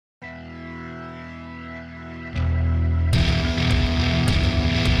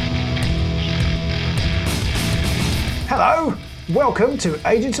Hello, welcome to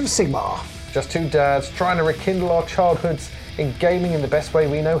Agents of Sigmar. Just two dads trying to rekindle our childhoods in gaming in the best way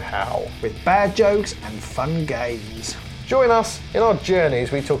we know how. With bad jokes and fun games. Join us in our journey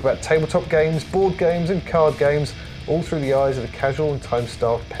as we talk about tabletop games, board games and card games, all through the eyes of the casual and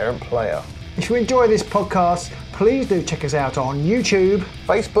time-starved parent player. If you enjoy this podcast, please do check us out on YouTube,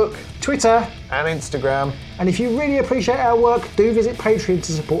 Facebook, Twitter, and Instagram. And if you really appreciate our work, do visit Patreon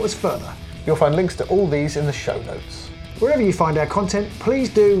to support us further. You'll find links to all these in the show notes. Wherever you find our content, please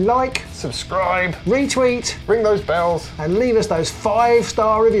do like, subscribe, retweet, ring those bells, and leave us those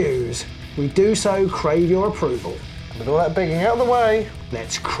 5-star reviews. We do so crave your approval. And with all that begging out of the way,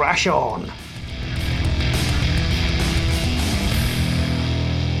 let's crash on.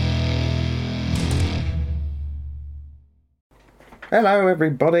 Hello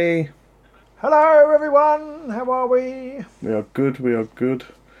everybody. Hello everyone, how are we? We are good, we are good.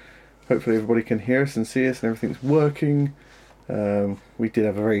 Hopefully everybody can hear us and see us and everything's working. We did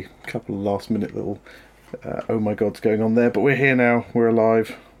have a very couple of last minute little oh my gods going on there, but we're here now, we're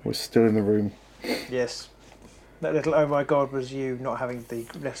alive, we're still in the room. Yes, that little oh my god was you not having the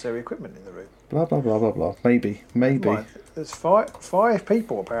necessary equipment in the room. Blah blah blah blah blah, maybe. There's five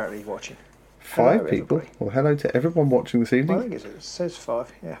people apparently watching. Five hello, people? Everybody. Well, hello to everyone watching this evening. I think it says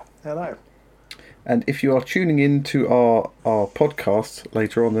 5, yeah, hello. And if you are tuning in to our podcast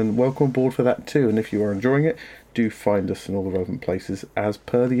later on, then welcome aboard for that too. And if you are enjoying it, do find us in all the relevant places as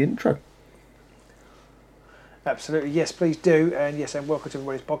per the intro. Absolutely, yes, please do. And yes, and welcome to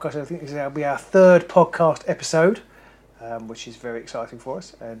everybody's podcast. I think this will be our third podcast episode, which is very exciting for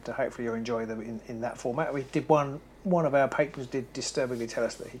us. And hopefully you'll enjoy them in that format. We did one of our patrons did disturbingly tell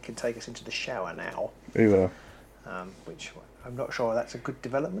us that he can take us into the shower now. Which I'm not sure that's a good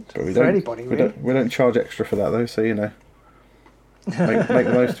development for anybody, really. We don't charge extra for that, though, so, you know. Make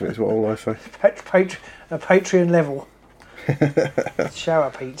the most of it is what all I say. A Patreon level.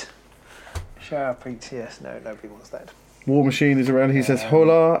 Shower Pete, yes. No, nobody wants that. War Machine is around, he says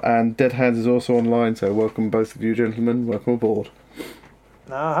hola, and Dead Hands is also online, so welcome both of you gentlemen, welcome aboard.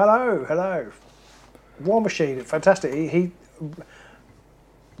 Hello. War Machine, fantastic. He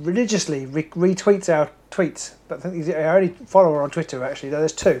religiously retweets our tweets, but I think he's our only follower on Twitter. Actually, no,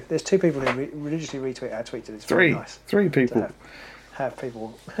 there's two people who religiously retweet our tweets. It's very nice. Three people. Have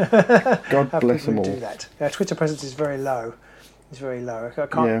people. God have bless people them all. Do that. Our Twitter presence is very low. It's very low. I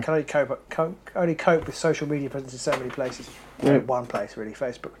can only cope with social media presence in so many places. One place really,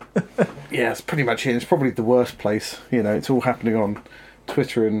 Facebook. Yeah, it's pretty much it. It's probably the worst place. You know, it's all happening on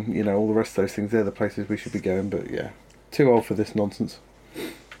Twitter and all the rest of those things. They're the places we should be going. But yeah, too old for this nonsense.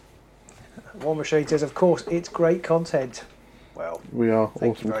 War Machine says, of course, it's great content. Well, we are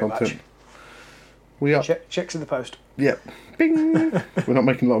awesome content. Much. We are. Checks in the post. Yep. Bing. We're not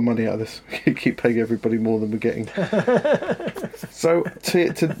making a lot of money out of this. We keep paying everybody more than we're getting. So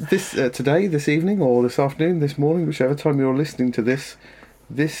today, this evening, or this afternoon, this morning, whichever time you're listening to this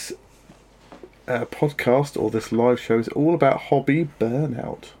podcast or this live show is all about hobby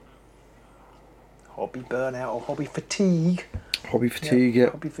burnout. Hobby burnout or hobby fatigue. Hobby fatigue, yeah.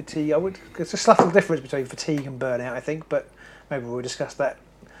 Hobby fatigue. There's a subtle difference between fatigue and burnout, I think, but maybe we'll discuss that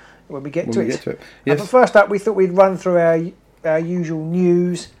when we get to it. Yes. But first up, we thought we'd run through our usual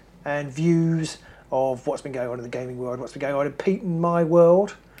news and views of what's been going on in the gaming world, what's been going on in Pete and my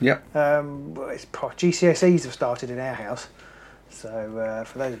world. Yep. GCSEs have started in our house. So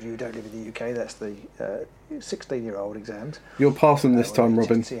for those of you who don't live in the UK, that's the 16-year-old exams. You'll pass them this time,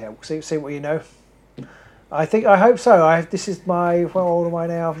 Robin. See what you know. I hope so. This is my, how old am I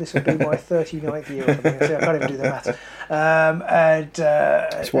now? This will be my 39th year or something. I can't even do the maths.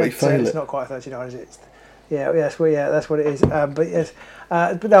 That's why you fail it's not quite 39, is it? That's what it is. But yes,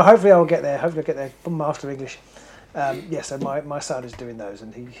 but no, hopefully I'll get there. Hopefully I'll get there. Master English. So my son is doing those,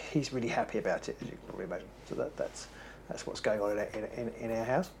 and he's really happy about it, as you can probably imagine. So that's what's going on in our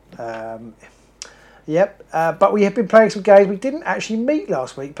house. But we have been playing some games. We didn't actually meet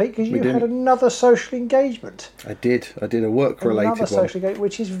last week, Pete, because you had another social engagement. I did a work-related one. Another social engagement,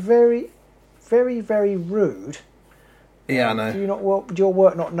 which is very, very, very rude. Yeah, I know. Do your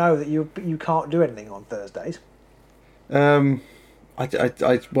work not know that you can't do anything on Thursdays? Well,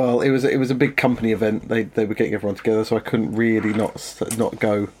 it was a big company event. They were getting everyone together, so I couldn't really not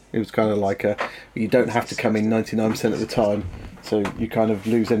go. It was kind of like you don't have to come in 99% of the time, so you kind of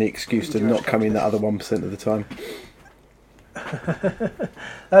lose any excuse to not come in that other 1% of the time.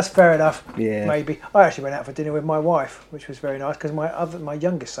 That's fair enough. Yeah. Maybe. I actually went out for dinner with my wife, which was very nice because my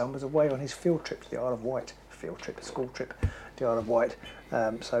youngest son was away on his field trip to the Isle of Wight. School trip to the Isle of Wight.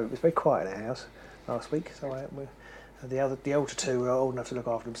 So it was very quiet in our house last week. So The older two are old enough to look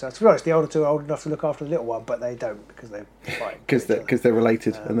after themselves. To be honest, the older two are old enough to look after the little one, but they don't because they're fighting. Because they're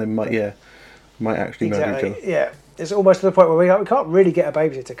related, and they might actually murder each other. Yeah, it's almost to the point where we can't really get a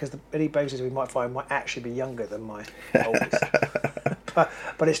babysitter because any babysitter we might find might actually be younger than my oldest.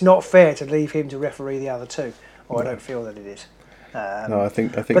 But it's not fair to leave him to referee the other two, or I don't feel that it is. No, I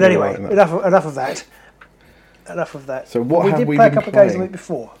think. But anyway, right enough of that. Enough of that. So what we have did we play a been couple of games the playing? week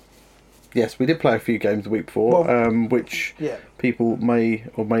before. Yes, we did play a few games the week before, which people may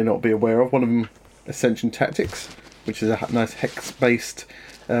or may not be aware of. One of them, Ascension Tactics, which is a nice hex-based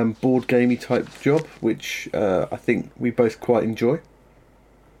board gamey type job, which I think we both quite enjoy.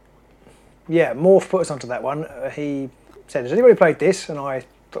 Yeah, Morph put us onto that one. He said, "Has anybody played this?" And I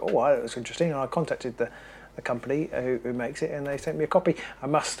thought, "Oh, that looks interesting." And I contacted the company who makes it, and they sent me a copy. I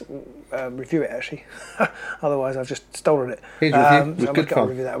must review it actually, otherwise I've just stolen it. Here's your review. It was so good fun.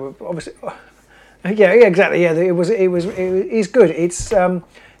 Review that. Obviously, yeah, exactly. Yeah, it's good. It's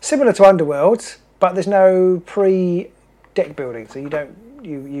similar to Underworlds, but there's no pre-deck building, so you don't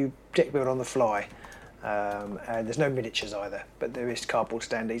you deck build on the fly. And there's no miniatures either, but there is cardboard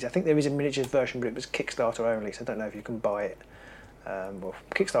standees. I think there is a miniatures version, but it was Kickstarter only, so I don't know if you can buy it. Well,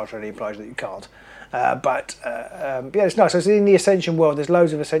 Kickstarter only implies that you can't. But yeah, it's nice. So it's in the Ascension world. There's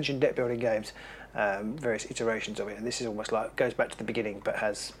loads of Ascension deck building games, various iterations of it, and this is almost like goes back to the beginning, but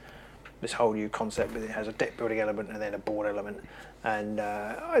has this whole new concept. But it has a deck building element and then a board element, and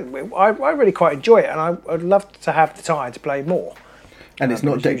I really quite enjoy it, and I'd love to have the time to play more. And it's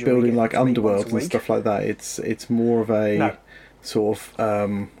not deck building like Underworld and week. stuff like that. It's more of a sort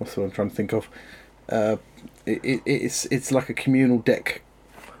of what's the one I'm trying to think of? It's like a communal deck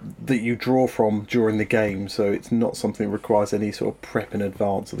that you draw from during the game, so it's not something that requires any sort of prep in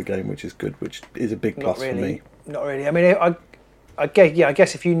advance of the game, which is good, which is a big plus for me. Not really. I mean, I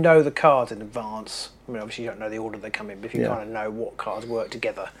guess if you know the cards in advance, I mean, obviously you don't know the order they come in, but if you kind of know what cards work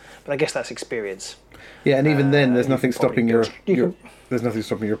together, but I guess that's experience. Yeah, and even then, there's nothing stopping your there's nothing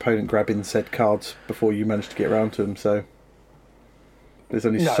stopping your opponent grabbing said cards before you manage to get around to them. So there's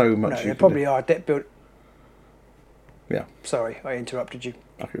only so much. No, there probably are deck build. Yeah. Sorry, I interrupted you.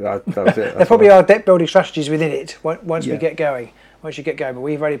 That was it. There probably are deck building strategies within it once we get going. Once you get going, but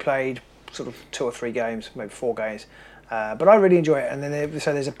we've already played sort of 2 or 3 games, maybe 4 games. But I really enjoy it. And then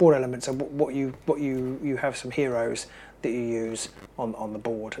there's a board element. So what you have some heroes that you use on the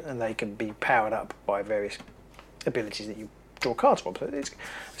board, and they can be powered up by various abilities that you draw cards from. So it's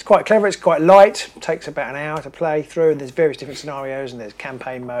quite clever. It's quite light. It takes about an hour to play through, and there's various different scenarios, and there's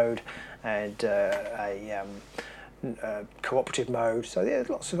campaign mode and a cooperative mode. So there's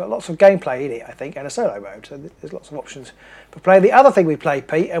lots of gameplay in it, I think, and a solo mode. So there's lots of options for play. The other thing we play,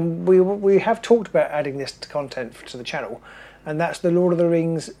 Pete, and we have talked about adding this to content to the channel, and that's the Lord of the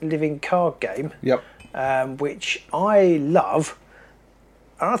Rings living card game. Yep. Which I love,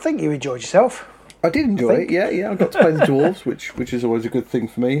 and I think you enjoyed yourself. I did enjoy it. Yeah. I got to play the dwarves, which is always a good thing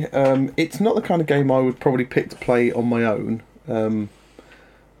for me. It's not the kind of game I would probably pick to play on my own.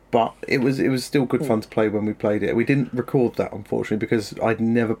 But it was still good fun to play when we played it. We didn't record that, unfortunately, because I'd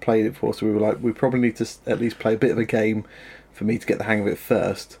never played it before. So we were like, we probably need to at least play a bit of a game for me to get the hang of it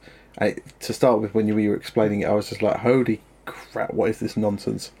first. And to start with, when you were explaining it, I was just like, holy crap, what is this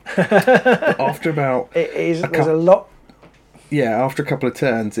nonsense? But after about... There's a lot... Yeah, after a couple of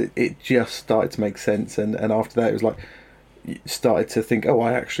turns, it just started to make sense. And after that, it was like, you started to think, oh,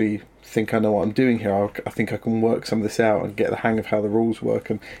 I actually... think I know what I'm doing here. I think I can work some of this out and get the hang of how the rules work.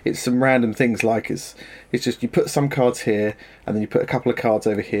 And it's some random things like it's just you put some cards here and then you put a couple of cards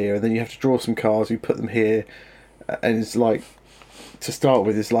over here and then you have to draw some cards, you put them here, and it's like, to start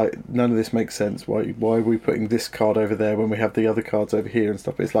with, it's like none of this makes sense. Why are we putting this card over there when we have the other cards over here and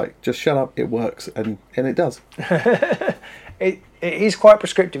stuff? It's like, just shut up, it works, and it does. It is quite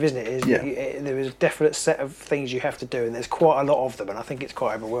prescriptive, isn't it? Yeah. There is a definite set of things you have to do, and there's quite a lot of them, and I think it's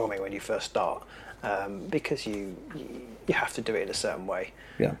quite overwhelming when you first start, because you have to do it in a certain way.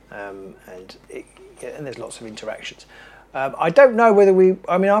 Yeah. And there's lots of interactions. I don't know whether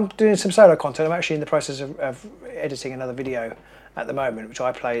I'm doing some solo content. I'm actually in the process of editing another video at the moment, which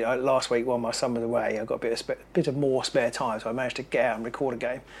I played last week while my son was away. I got a bit of more spare time, so I managed to get out and record a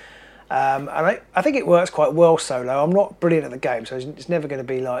game. And I think it works quite well solo. I'm not brilliant at the game, so it's never going to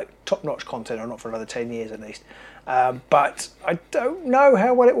be like top-notch content, or not for another 10 years at least. But I don't know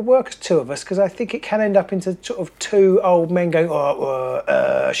how well it will work as 2 of us, because I think it can end up into sort of 2 old men going,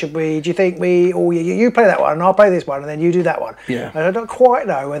 should we, do you think you play that one and I'll play this one and then you do that one. Yeah. And I don't quite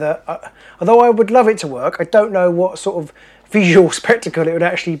know whether, although I would love it to work, I don't know what sort of visual spectacle it would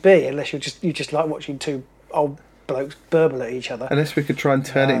actually be, unless you just like watching 2 old blokes burble at each other. Unless we could try and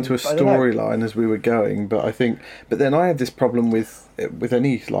turn it into a I don't know. storyline as we were going, but then I have this problem with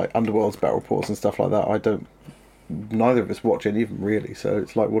any like Underworld's battle reports and stuff like that. Neither of us watch any of them really, so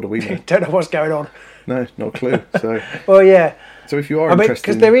it's like, what do we know? Don't know what's going on. No, not a clue. So, Well, yeah. so if you are I mean, interested,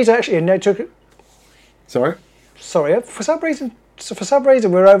 because there is actually a no. sorry, Sorry, for some reason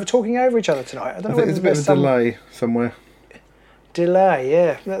we're talking over each other tonight. I don't I know think whether there's a bit of a some delay somewhere. delay.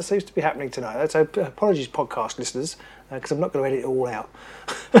 Yeah, that seems to be happening tonight. So apologies, podcast listeners, because I'm not going to edit it all out.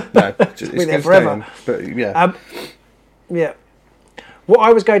 No, it's been good there forever. staying, but yeah, Yeah. What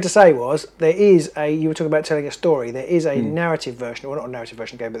I was going to say was you were talking about telling a story. There is a narrative version, or not a narrative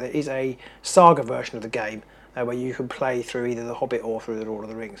version game, but there is a saga version of the game where you can play through either The Hobbit or through The Lord of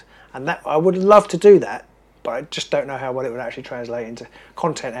the Rings. And that I would love to do that, but I just don't know how well it would actually translate into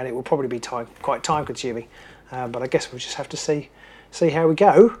content, and it will probably be quite time consuming. But I guess we'll just have to see how we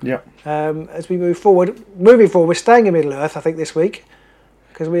go. yeah. As we move forward. Moving forward, we're staying in Middle Earth, I think, this week,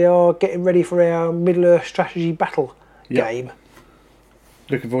 because we are getting ready for our Middle Earth strategy battle game.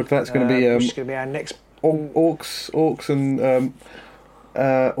 Looking forward to that. It's going to be Which is going to be our next orcs and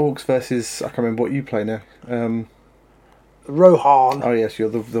orcs versus, I can't remember what you play now. Rohan. Oh yes, you're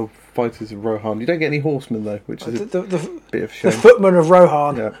the fighters of Rohan. You don't get any horsemen though, which is a The bit of a shame. footmen of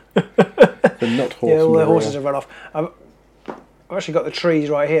Rohan. Yeah, they're not horsemen. Yeah, all the they're, horses have run off. I've actually got the trees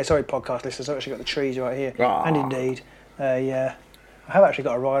right here. Sorry, podcast listeners. I've actually got the trees right here. Ah. And indeed, I have actually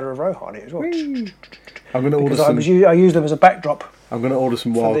got a rider of Rohan here as well. I'm going to order Because some. I use them as a backdrop I'm going to order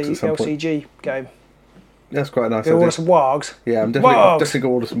some for wargs the at some point. LCG game. That's quite a nice. Going to idea. order some wargs. Yeah, I'm definitely Wargs. going to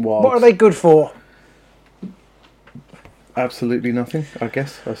order some wargs. What are they good for? Absolutely nothing, I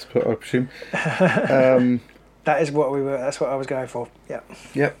guess. I presume. That's what I was going for. Yeah.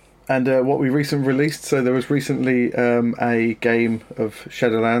 Yep. And what we recently released, so there was recently a game of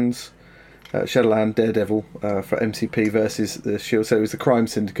Shadowland Daredevil for MCP versus the Shield. So it was the Crime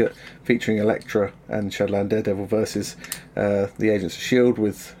Syndicate featuring Elektra and Shadowland Daredevil versus the Agents of Shield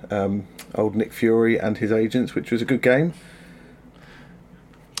with old Nick Fury and his agents, which was a good game.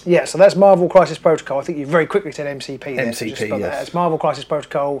 Yeah, so that's Marvel Crisis Protocol. I think you very quickly said MCP there. So MCP, just spell that out. yes. It's Marvel Crisis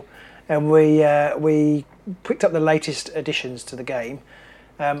Protocol, and we picked up the latest additions to the game,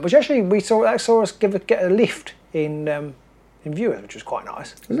 which actually we saw us get a lift in viewers, which was quite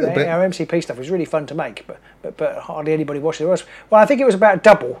nice. A little bit. Our MCP stuff was really fun to make, but hardly anybody watched it. Well, I think it was about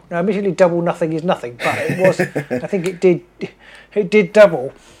double. Now, admittedly, double nothing is nothing, but it was. I think it did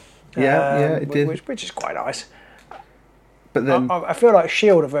double. Yeah, it did. Which is quite nice. But then I feel like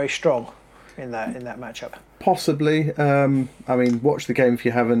Shield are very strong in that matchup. possibly, I mean, watch the game if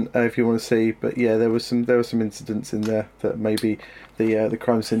you haven't, if you want to see. But yeah, there were some incidents in there that maybe the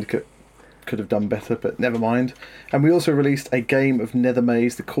Crime Syndicate could have done better, but never mind. And we also released a game of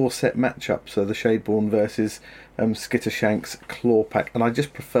Nethermaze, the core set matchup, so the Shadeborn versus Skittershank's Claw Pack. And I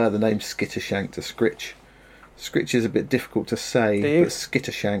just prefer the name Skittershank to Scritch. Scritch is a bit difficult to say, but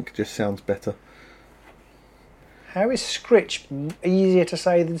Skittershank just sounds better. How is Scritch easier to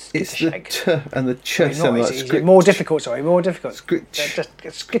say than It's the Skittershank? t and the ch Sorry, sound not like easy, Scritch. more difficult. Sorry, more difficult. Scritch. Just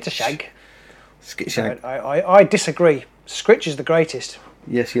Skittershank. Skittershank. I disagree. Scritch is the greatest.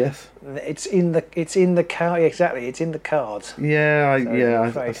 Yes. It's in the card. Exactly, it's in the cards. Yeah, I'm I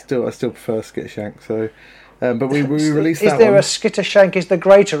afraid. still prefer Skittershank. So, but we released Is that there one. a Skittershank is the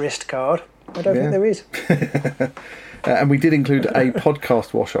greaterest card? I don't think there is. And we did include a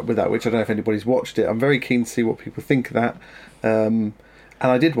podcast wash-up with that, which I don't know if anybody's watched it. I'm very keen to see what people think of that. And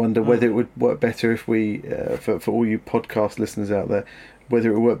I did wonder whether it would work better if we, for all you podcast listeners out there, whether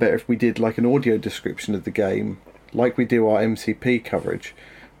it would work better if we did like an audio description of the game, like we do our MCP coverage.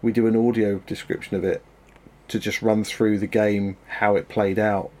 We do an audio description of it to just run through the game, how it played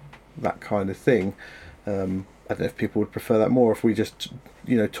out, that kind of thing. I don't know if people would prefer that more if we just,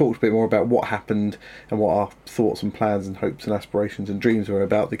 talked a bit more about what happened and what our thoughts and plans and hopes and aspirations and dreams were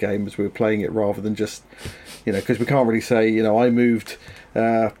about the game as we were playing it, rather than just, because we can't really say, I moved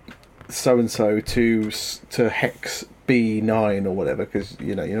so and so to hex B9 or whatever, because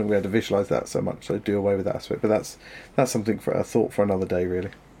you're not going to be able to visualise that so much. So do away with that aspect. But that's something for a thought for another day,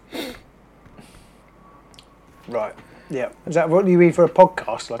 really. Right. Yeah. Is that what you mean for a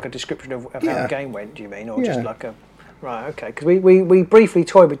podcast? Like a description of how Yeah. the game went, do you mean? Or Yeah. just like a... Right, okay. Because we briefly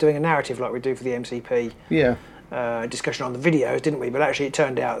toyed with doing a narrative like we do for the MCP Yeah. discussion on the videos, didn't we? But actually it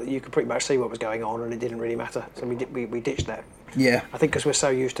turned out that you could pretty much see what was going on and it didn't really matter. So we ditched that. Yeah. I think because we're so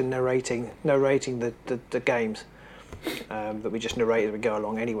used to narrating the games that we just narrate as we go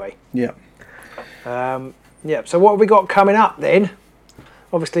along anyway. Yeah. Yeah, so what have we got coming up then?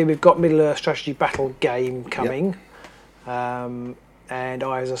 Obviously, we've got Middle Earth Strategy Battle game coming. And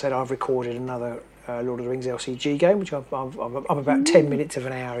as I said, I've recorded another Lord of the Rings LCG game, which I'm about 10 minutes of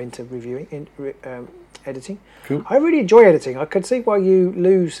an hour into reviewing, editing. Cool. I really enjoy editing. I could see why you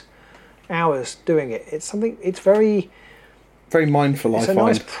lose hours doing it. It's something. It's very mindful. It's I a find.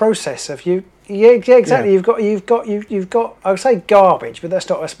 nice process of you. Yeah, exactly. Yeah. You've got. I would say garbage, but that's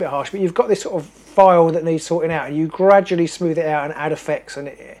a bit harsh. But you've got this sort of file that needs sorting out, and you gradually smooth it out and add effects, and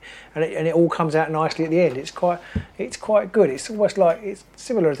it all comes out nicely at the end. It's quite good. It's almost like it's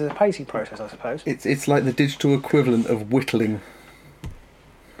similar to the pacing process, I suppose. It's like the digital equivalent of whittling.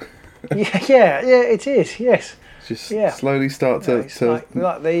 yeah, it is. Yes. Just slowly start to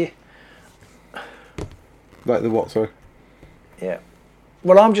like the what? Sorry. Yeah.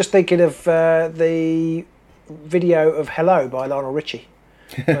 Well, I'm just thinking of the video of Hello by Lionel Richie,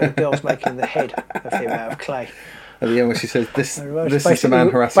 where the girl's making the head of him out of clay. At the end, when she says, "This is the man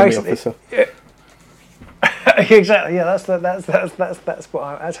harassing the officer." Yeah. Exactly. Yeah, that's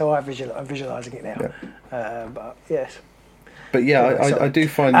how I'm visualising it now. Yeah. But yes. But yeah, I do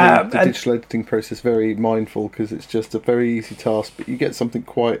find the digital editing process very mindful, because it's just a very easy task, but you get something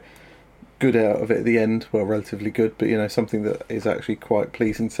quite good out of it at the end. Well, relatively good, but something that is actually quite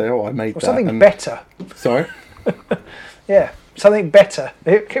pleasing to say, "Oh, I made that." Something better. Sorry. Yeah, something better.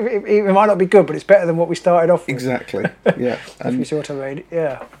 It might not be good, but it's better than what we started off with. Exactly. Yeah. If you see what I mean.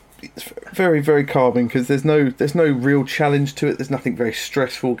 Yeah. It's very, very calming, because there's no real challenge to it. There's nothing very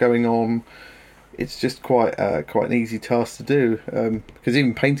stressful going on. It's just quite an easy task to do, because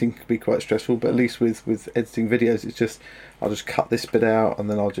even painting can be quite stressful, but at least with editing videos, it's just, I'll just cut this bit out and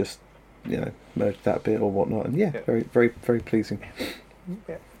then I'll just merge that bit or whatnot, and very, very, very pleasing.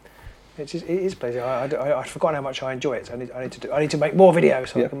 Yeah, it is pleasing. I'd forgotten how much I enjoy it. So I need to make more videos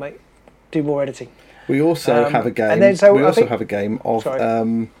so I can do more editing. We also have a game. Have a game of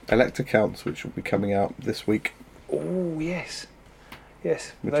Elector Counts, which will be coming out this week. Oh yes.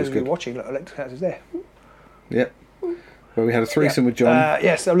 Yes, for which those is of you good. watching, Electric House is there. Yep. Well, we had a threesome with John.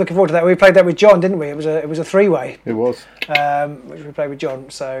 Yes, I'm looking forward to that. We played that with John, didn't we? It was a three-way. It was. Which we played with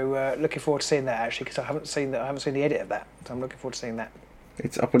John. So looking forward to seeing that, actually, because I haven't seen the edit of that. So I'm looking forward to seeing that.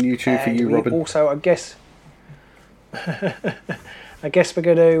 It's up on YouTube for you, Robin. Also, I guess we're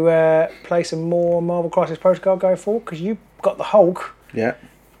going to play some more Marvel Crisis Protocol going forward, because you got the Hulk. Yeah.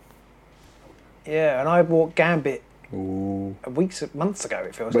 Yeah, and I bought Gambit. Ooh. Months ago.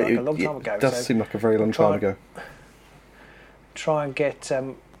 It feels like a long time ago. It does seem like a very long time ago. Try and get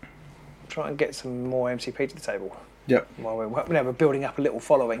some more MCP to the table. Yep. While we're building up a little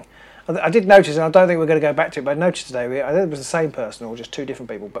following. I did notice, and I don't think we're going to go back to it, but I noticed today, I think it was the same person or just two different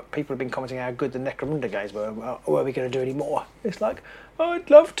people, but people have been commenting how good the Necromunda games were. Were we going to do any more? It's like, I'd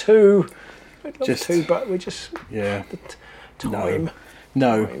love to, but we just time.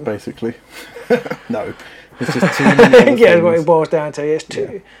 No, basically, no. It's just too many other that's what it boils down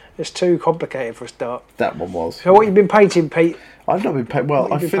to. It's too complicated for a start. That one was. So what you've been painting, Pete? I've not been painting.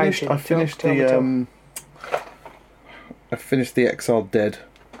 Well, I finished the Exiled Dead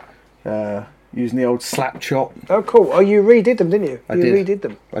using the old slap chop. Oh, cool! Oh, you redid them, didn't you? I redid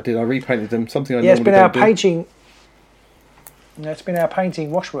them. I did. I repainted them. Something I it's been our painting. It's been our painting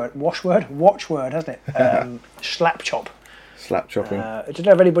watchword, hasn't it? Slap chop. Slap chopping. I don't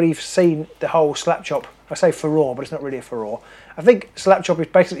know if anybody's seen the whole slap chop. I say furore, but it's not really a furore. I think slap chop is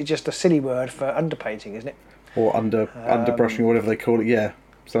basically just a silly word for underpainting, isn't it? Or underbrushing, or whatever they call it. Yeah.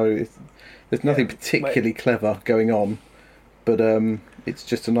 So there's nothing particularly clever going on, but it's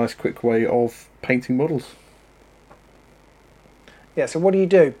just a nice, quick way of painting models. Yeah. So what do you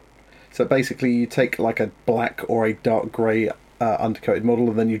do? So basically, you take like a black or a dark grey undercoated model,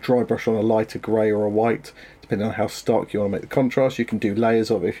 and then you dry brush on a lighter grey or a white, depending on how stark you want to make the contrast. You can do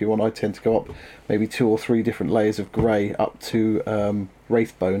layers of it if you want. I tend to go up maybe 2 or 3 different layers of grey up to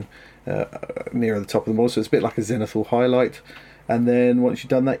Wraithbone near the top of the model, so it's a bit like a zenithal highlight. And then once you've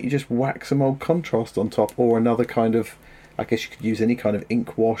done that, you just whack some old contrast on top, or another kind of, I guess you could use any kind of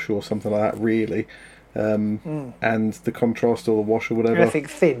ink wash or something like that, really. And the contrast or the wash or whatever. Anything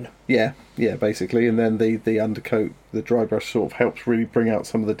thin. Yeah, basically. And then the undercoat, the dry brush, sort of helps really bring out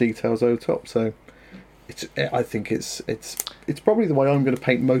some of the details over top. So I think it's probably the way I'm going to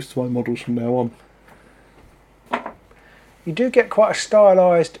paint most of my models from now on. You do get quite a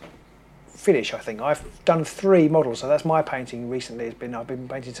stylised finish, I think. I've done 3 models, so that's my painting recently. I've been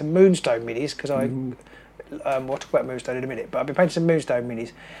painting some Moonstone minis, because we'll talk about Moonstone in a minute, but I've been painting some Moonstone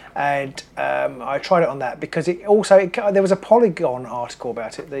minis, and I tried it on that because there was a Polygon article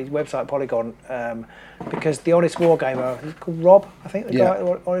about it, the website Polygon, because the Honest Wargamer, he's called Rob, I think, the guy,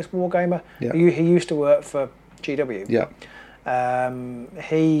 Honest Wargamer, he used to work for GW. Yeah.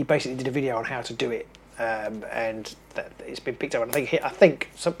 He basically did a video on how to do it, and that it's been picked up. And I think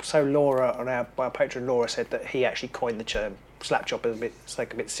so. Laura on our patron Laura said that he actually coined the term slap chop as it's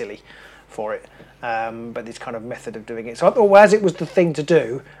like a bit silly for it, but this kind of method of doing it. So I thought, well, as it was the thing to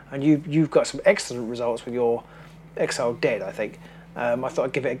do, and you've got some excellent results with your Exiled Dead, I think. I thought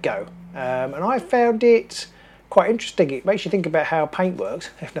I'd give it a go, and I found it quite interesting. It makes you think about how paint works,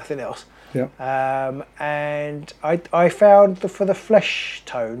 if nothing else. Yeah. And I found for the flesh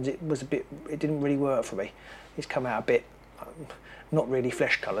tones, it didn't really work for me. It's come out a bit not really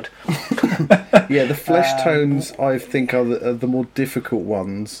flesh coloured. Yeah, the flesh tones I think are the more difficult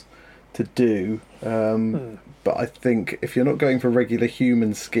ones to do. But I think if you're not going for regular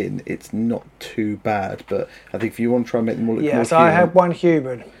human skin, it's not too bad. But I think if you want to try and make them all look more so human, I had one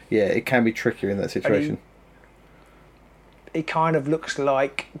human. Yeah, it can be trickier in that situation. It kind of looks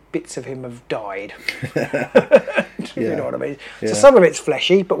like bits of him have died. You know what I mean? Yeah. So some of it's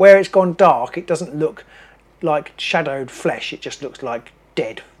fleshy, but where it's gone dark, it doesn't look like shadowed flesh. It just looks like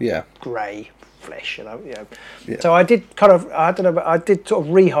dead, grey flesh. Yeah. So I did I did sort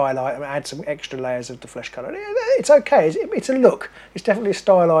of re-highlight and add some extra layers of the flesh colour. It's okay. It's a look. It's definitely a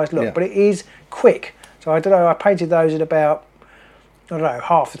stylised look, but it is quick. So I don't know. I painted those in about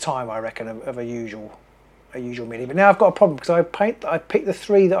half the time, I reckon, of a usual mini. But now I've got a problem because I picked the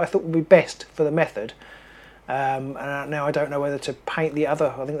 3 that I thought would be best for the method, and now I don't know whether to paint the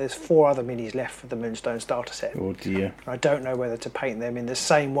other. I think there's 4 other minis left for the Moonstone starter set. Oh dear! I don't know whether to paint them in the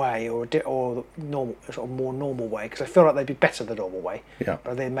same way or the normal, sort of more normal way, because I feel like they'd be better the normal way. Yeah.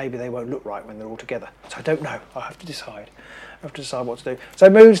 But then maybe they won't look right when they're all together. So I don't know. I have to decide. What to do. So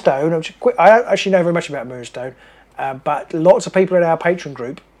Moonstone. I don't actually know very much about Moonstone, but lots of people in our Patreon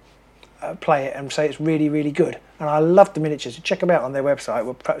group play it and say it's really, really good. And I love the miniatures. Check them out on their website.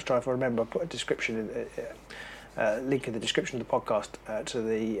 We'll perhaps try if I remember. I'll put a description, link in the description of the podcast to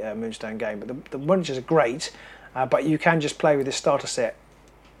the Moonstone game. But the miniatures are great, but you can just play with this starter set,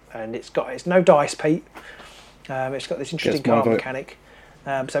 and it's no dice, Pete. It's got this interesting card mechanic.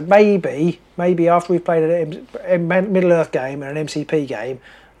 So maybe after we've played a Middle Earth game and an MCP game,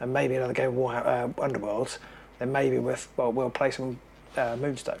 and maybe another game of Underworlds, then maybe we'll play some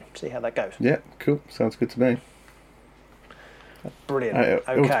Moonstone, see how that goes. Yeah, cool. Sounds good to me. Brilliant. It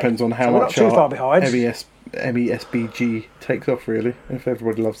all depends on how much we're not too far behind. MESBG takes off, really. If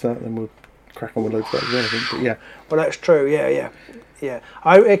everybody loves that, then we'll crack on with loads of that as well, I think. But yeah. Well, that's true. Yeah.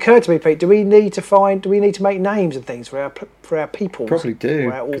 It occurred to me, Pete. Do we need to make names and things for our people? Probably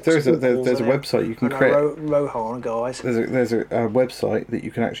do. There's a website you can create. Rohan guys. There's a website that you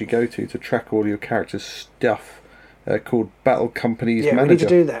can actually go to track all your characters' stuff. Called Battle Companies Manager. We need to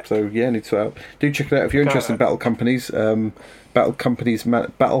do that. So do check it out if you're interested in Battle Companies.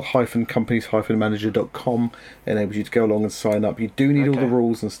 Battle-companies-manager.com enables you to go along and sign up. You do need all the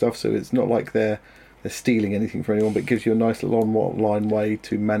rules and stuff, so it's not like they're stealing anything from anyone, but it gives you a nice little online way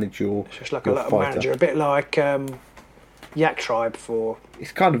to manage your It's just like a little manager, a bit like Yak Tribe for...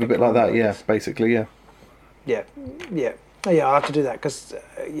 It's kind of a bit like that, basically, yeah. Yeah, I'll have to do that because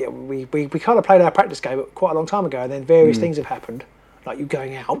we kind of played our practice game quite a long time ago, and then various things have happened, like you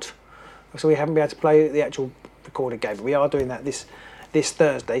going out, so we haven't been able to play the actual recorded game. But we are doing that this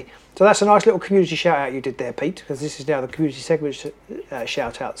Thursday. So that's a nice little community shout out you did there, Pete, because this is now the community segment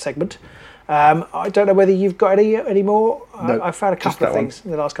shout out segment. I don't know whether you've got any more. No, I've found a couple of things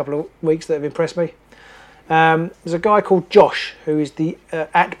in the last couple of weeks that have impressed me. There's a guy called Josh who is the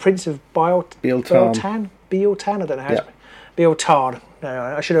at Prince of Bieltan. I don't know how. Bieltan.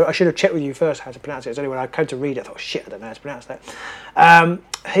 No, I should have checked with you first how to pronounce it. It's only when I came to read it I thought, shit, I don't know how to pronounce that.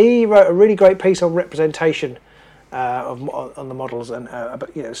 He wrote a really great piece on representation on the models and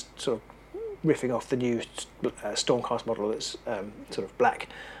sort of riffing off the new Stormcast model that's sort of black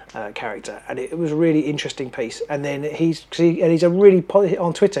character, and it was a really interesting piece. And then he's a really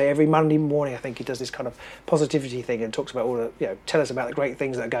on Twitter every Monday morning. I think he does this kind of positivity thing and talks about all the tell us about the great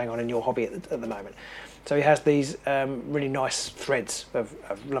things that are going on in your hobby at the moment. So he has these really nice threads of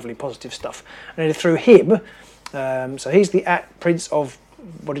lovely positive stuff, and then through him, so he's the at Prince of,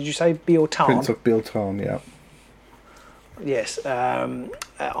 what did you say, Bieltan? Prince of Bieltan, yeah. Yes, on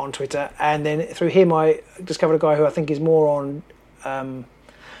Twitter, and then through him I discovered a guy who I think is more on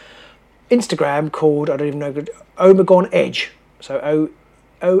Instagram called, I don't even know, Omegon Edge. So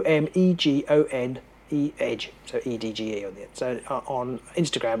OMEGON Edge, so EDGE on the end. So on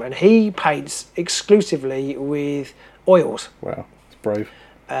Instagram, and he paints exclusively with oils. Wow, it's brave.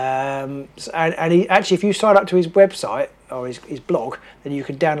 And he actually, if you sign up to his website or his blog, then you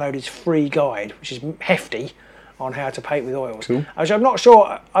can download his free guide, which is hefty, on how to paint with oils. Cool. Which I'm not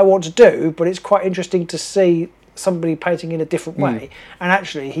sure I want to do, but it's quite interesting to see somebody painting in a different way. And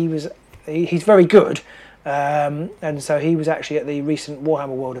actually, he was he's very good. And so he was actually at the recent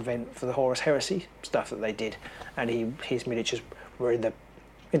Warhammer World event for the Horus Heresy stuff that they did, and his miniatures were in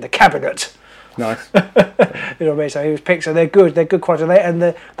the cabinet. Nice. You know what I mean? So he was picked. So they're good quality, and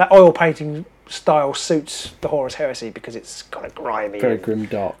that oil painting style suits the Horus Heresy because it's kind of grimy, Very and, grim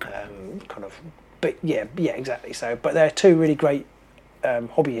dark. kind of. But yeah, exactly. So, but they're two really great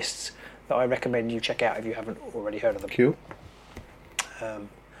hobbyists that I recommend you check out if you haven't already heard of them. Cool.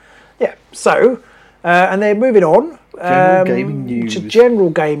 Yeah. So, and then moving on. General gaming news. To general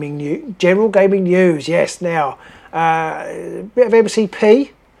gaming news. General gaming news. Yes. Now, bit of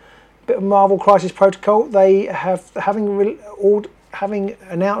MCP. Bit of Marvel Crisis Protocol. They have having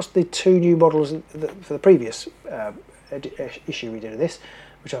announced the 2 new models for the previous issue we did of this,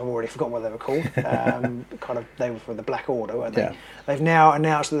 which I've already forgotten what they were called. They were for the Black Order, weren't they? Yeah. They've now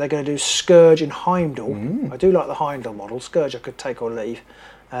announced that they're going to do Scourge and Heimdall. I do like the Heimdall model. Scourge I could take or leave,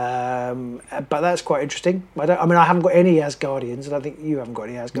 but that's quite interesting. I haven't got any Asgardians, and I think you haven't got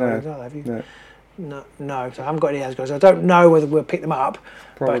any Asgardians, either, have you? No, so I haven't got any Asgardians. I don't know whether we'll pick them up,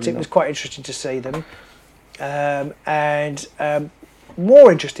 but it was quite interesting to see them. And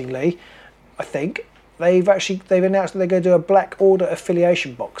more interestingly, I think they've announced that they're going to do a Black Order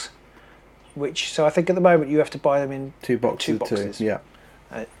affiliation box, so I think at the moment you have to buy them in 2 boxes. Yeah.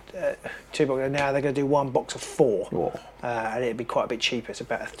 2 boxes. And now they're going to do 1 box of 4, and it'd be quite a bit cheaper. It's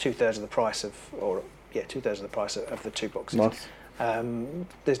about 2/3 of the price of the 2 boxes. Nice.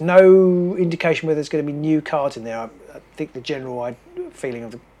 There's no indication whether there's going to be new cards in there. I think the general feeling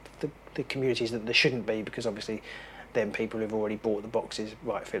of the community is that there shouldn't be, because obviously then people who've already bought the boxes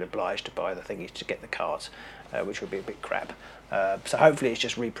might feel obliged to buy the thingies to get the cards, which would be a bit crap. So hopefully it's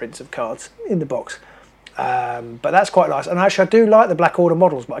just reprints of cards in the box. But that's quite nice. And actually I do like the Black Order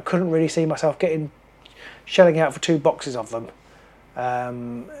models, but I couldn't really see myself shelling out for 2 boxes of them.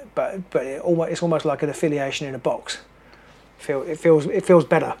 But it's almost like an affiliation in a box. It feels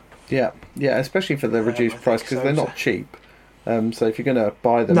better. Yeah, especially for the reduced price, because they're not cheap. So if you're going to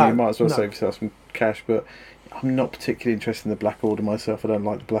buy them, you might as well save yourself some cash. But I'm not particularly interested in the Black Order myself. I don't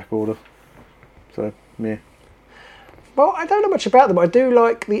like the Black Order. So, yeah. Well, I don't know much about them, but I do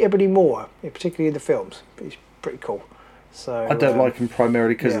like the Ebony Maw, particularly in the films. He's pretty cool. So I don't like them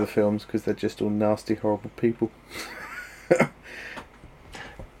primarily because of the films, because they're just all nasty, horrible people.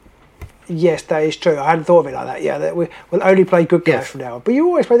 Yes, that is true. I hadn't thought of it like that. Yeah, we'll only play good guys from now on. But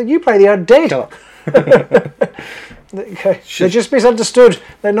you play the undead. Shut up. They're just misunderstood.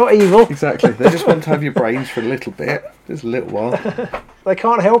 They're not evil. Exactly. They just want to have your brains for a little bit, just a little while. They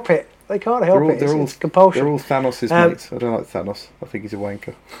can't help it. It's compulsion. They're all Thanos' mates. I don't like Thanos. I think he's a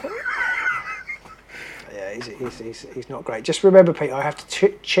wanker. Yeah, he's not great. Just remember, Pete, I have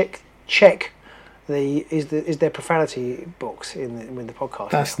to check. Is there profanity books in the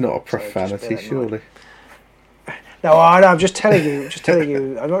podcast? That's not a profanity, surely. No, I'm just telling you.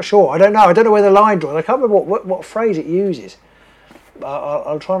 I'm not sure. I don't know where the line draws. I can't remember what phrase it uses.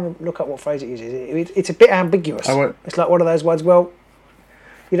 I'll try and look up what phrase it uses. It's a bit ambiguous. It's like one of those ones. Well,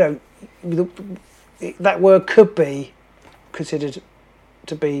 that word could be considered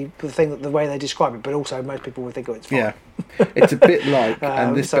to be the thing that the way they describe it, but also most people would think it's fine. Yeah, it's a bit like,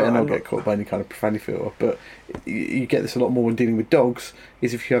 and this better not get caught by any kind of profanity filter, but you get this a lot more when dealing with dogs,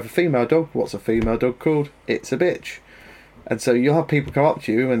 is if you have a female dog, what's a female dog called? It's a bitch. And so you'll have people come up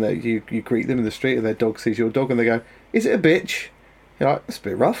to you and you greet them in the street and their dog sees your dog and they go, is it a bitch? You're like, that's a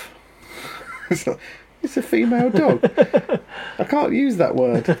bit rough. It's a female dog. I can't use that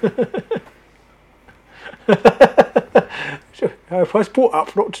word. I was brought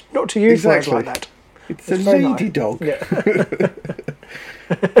up not to use words like that. It's a lady dog. Yeah.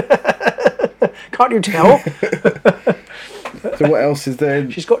 Can't you tell? So what else is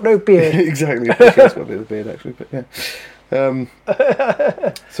there? She's got no beard. Exactly. She's got a bit of a beard actually, but yeah.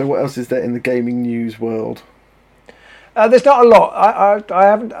 So what else is there in the gaming news world? There's not a lot. I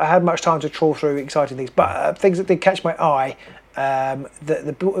haven't had much time to trawl through exciting things, but things that did catch my eye.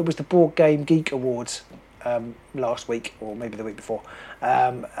 It was the Board Game Geek Awards last week, or maybe the week before.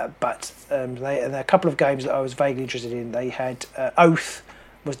 But there are a couple of games that I was vaguely interested in. They had Oath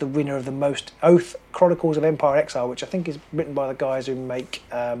was the winner of the most Oath Chronicles of Empire Exile, which I think is written by the guys who make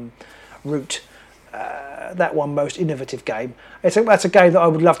Root. That one most innovative game. I think that's a game that I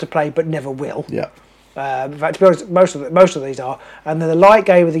would love to play, but never will. Yeah. In fact, to be honest, most of these are. And then the light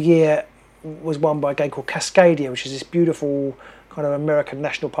game of the year was won by a game called Cascadia, which is this beautiful kind of American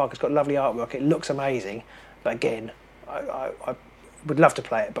national park. It's got lovely artwork. It looks amazing, but again, I would love to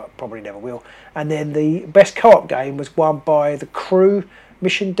play it, but probably never will. And then the best co-op game was won by The Crew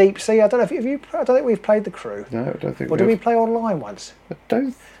Mission Deep Sea. I don't know if I don't think we've played The Crew. No, I don't think. Or did we play online once? I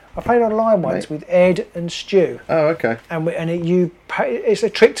don't I played online once with Ed and Stu, Oh, okay. it's a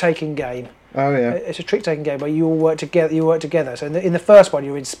trick-taking game. Oh, yeah. It's a trick-taking game where you all work together. So in the first one,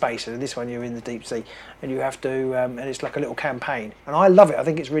 you're in space, and in this one, you're in the deep sea, and you have to. And it's like a little campaign, and I love it. I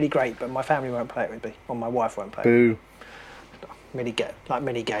think it's really great, but my family won't play it with me, or my wife won't play it. Boo. Many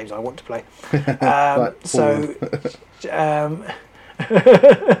games I want to play. So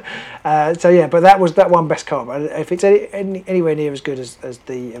yeah, but that one best card. If it's anywhere near as good as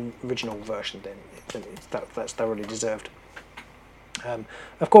the original version, then that's thoroughly deserved.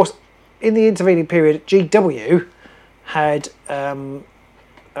 Of course, in the intervening period, GW had a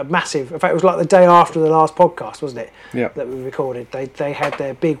massive. In fact, it was like the day after the last podcast, wasn't it? Yeah. That we recorded. They had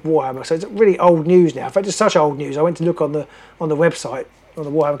their big Warhammer. So it's really old news now. In fact, it's such old news. I went to look on the website, on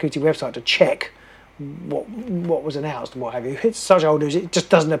the Warhammer Community website, to check what was announced and what have you. It's such old news. It just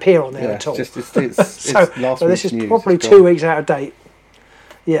doesn't appear on there at all. It's so last this is week's news. probably It's 2 gone. weeks out of date.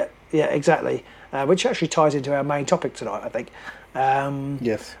 Yeah, exactly. Which actually ties into our main topic tonight, I think.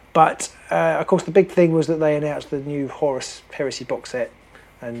 Yes. But of course, the big thing was that they announced the new Horus Heresy box set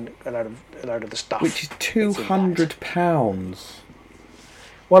and a load of the stuff. Which is £200.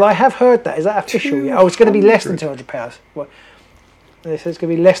 Well, I have heard that. Is that official? Yeah. Oh, it's going to be less than £200. Well, they said it's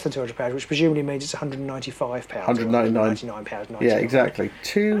going to be less than £200, which presumably means it's £195. £199. Yeah, exactly.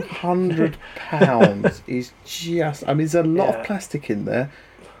 £200 is just. I mean, there's a lot of plastic in there,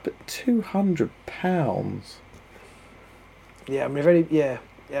 but £200. Yeah, I mean, yeah.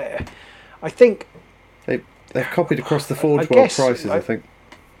 I think They've copied across the Forge I World guess, prices, I think.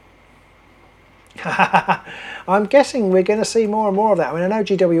 I'm guessing we're going to see more and more of that. I mean, I know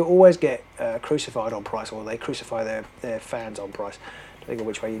GW always get crucified on price, or they crucify their fans on price, depending on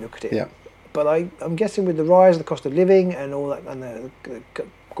which way you look at it. Yeah. But I'm guessing with the rise of the cost of living and all that, and the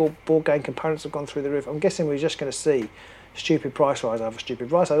board game components have gone through the roof, I'm guessing we're just going to see stupid price rise over stupid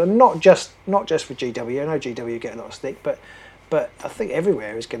price rise, and not just for GW. I know GW get a lot of stick, but I think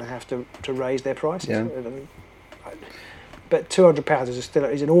everywhere is going to have to raise their prices. Yeah. I mean, but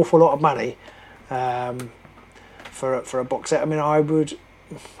 £200 is an awful lot of money for a box set. I mean,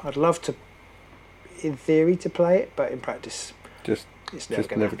 I'd love to, in theory, to play it, but in practice, Just it's never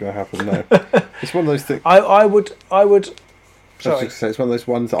going never going to happen. No, it's one of those things. I would. Sorry. It's one of those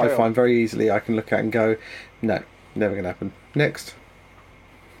ones that I find very easily. I can look at and go, no, never going to happen. Next.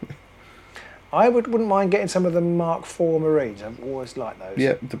 I wouldn't mind getting some of the Mark IV Marines. I've always liked those.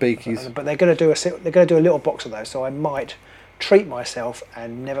 Yeah, the beakies. But they're going to do a little box of those, so I might treat myself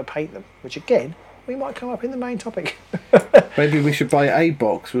and never paint them. Which again, we might come up in the main topic. Maybe we should buy a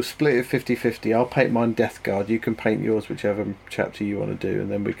box. We'll split it 50-50. I'll paint mine Death Guard. You can paint yours, whichever chapter you want to do, and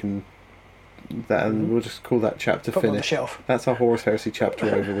then we can and we'll just call that chapter Put them on the finished. shelf. That's our Horus Heresy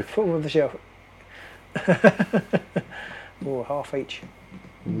chapter over with. Put them on the shelf. Or half each.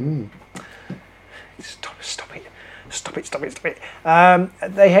 Stop it.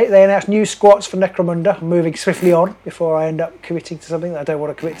 They announced new squats for Necromunda, moving swiftly on before I end up committing to something that I don't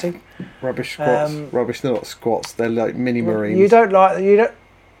want to commit to. Rubbish squats. Rubbish. They're not squats. They're like mini marines. You don't like the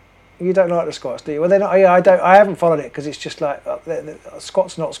squats, do you? Well, they're not. Yeah, I haven't followed it because it's just like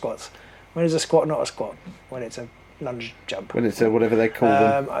squats, not squats. When is a squat not a squat? When it's a lunge jump. When it's a whatever they call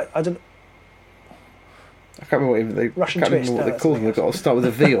them. I don't. I can't remember what Russian I can't remember twist, what they call them. They've got to start with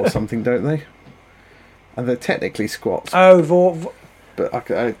a V or something, don't they? And they're technically squats. Oh, but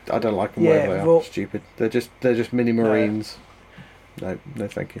I don't like them. Yeah, where they are. Stupid. They're just mini marines. No,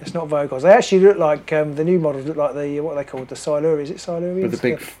 thank you. it's not Vogons. They actually look like the new models look like the what are they called, the Siluri. Is it Silurians? With the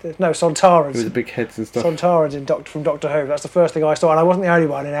big Sontarans. with the big heads and stuff. Sontarans from Doctor Who. That's the first thing I saw, and I wasn't the only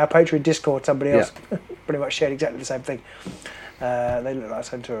one. In our Patreon Discord, somebody else pretty much shared exactly the same thing. They look like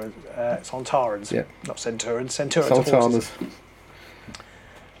Sontarans. Yeah. Not Centurions. Centurions are Sultanas. horses.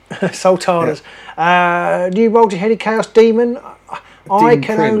 Sultanas. New multi-headed Chaos Demon. I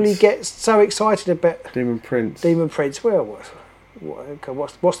can only get so excited about Demon Prince. Demon Prince. Well,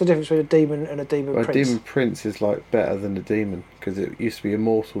 what's the difference between a demon and a demon Well, prince? Demon Prince is like better than a demon because it used to be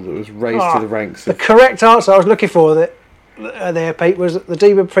immortal that was raised to the ranks The of. correct answer I was looking for there, Pete, was that the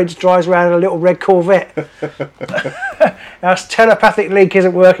demon prince drives around in a little red Corvette. Our telepathic link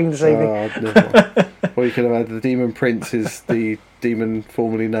isn't working this evening. Oh, never mind. Or you could have had the Demon Prince is the demon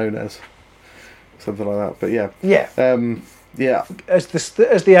formerly known as something like that. But yeah. Yeah. As the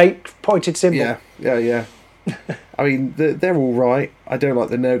 8-pointed symbol. Yeah. I mean, they're all right. I don't like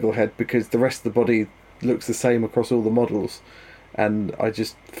the Nurgle head because the rest of the body looks the same across all the models, and I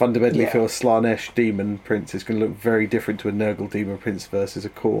just fundamentally feel a Slanesh Demon Prince is going to look very different to a Nurgle Demon Prince versus a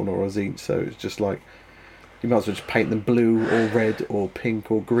Khorne or a Tzeentch. So it's just like you might as well just paint them blue or red or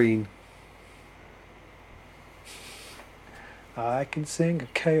pink or green. I can sing a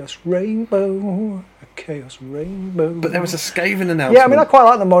Chaos Rainbow, a Chaos Rainbow. But there was a scathing announcement. Yeah, I mean, I quite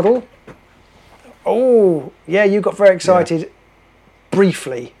like the model. Oh, yeah, you got very excited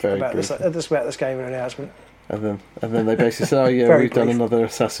briefly about the scathing announcement. And then they basically said, "Oh yeah, Very we've done brief. another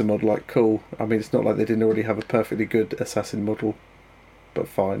assassin model." Like, cool. I mean, it's not like they didn't already have a perfectly good assassin model, but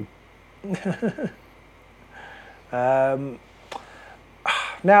fine.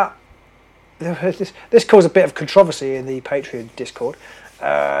 Now, this caused a bit of controversy in the Patreon Discord.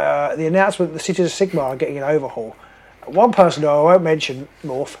 The announcement that the Cities of Sigmar are getting an overhaul. One person, who I won't mention,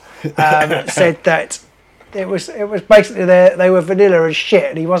 Morph, said that it was basically they were vanilla as shit,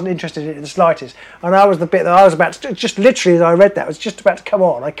 and he wasn't interested in it in the slightest. And I was the bit that I was about to, just literally as I read that, I was just about to come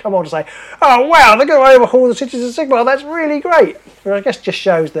on. I come on to say, "Oh wow, they're going to overhaul the Cities of Sigmar. That's really great." But I guess just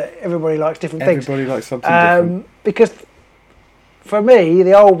shows that everybody likes different things. Everybody likes something different. Because for me,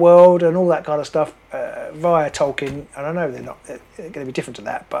 the old world and all that kind of stuff via Tolkien, and I know they're going to be different to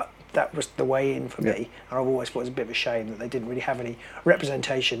that, but that was the way in for me, and I've always thought it was a bit of a shame that they didn't really have any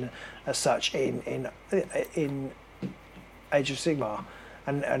representation as such in Age of Sigmar,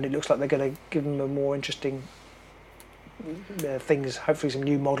 and it looks like they're going to give them a more interesting things, hopefully some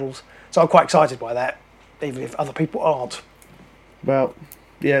new models. So I'm quite excited by that, even if other people aren't. Well,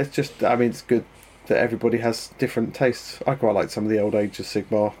 yeah, it's just, I mean, it's good that everybody has different tastes. I quite like some of the old Age of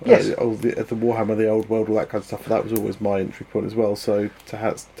Sigmar, Yes. all the Warhammer, the old world, all that kind of stuff. That was always my entry point as well. So to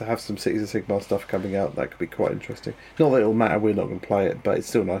have some Cities of Sigmar stuff coming out, that could be quite interesting. Not that it'll matter, we're not going to play it, but it's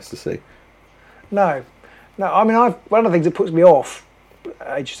still nice to see. No. I mean, one of the things that puts me off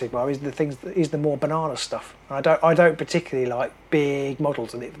Age of Sigmar is the more banana stuff. I don't particularly like big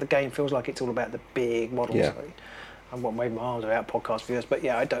models, and the game feels like it's all about the big models. Yeah. I'm not waving my arms about podcast viewers, but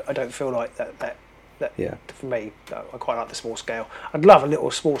yeah, I don't feel like that. Yeah. For me, I quite like the small scale. I'd love a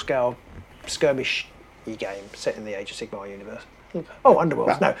little small scale skirmish game set in the Age of Sigmar universe. Oh,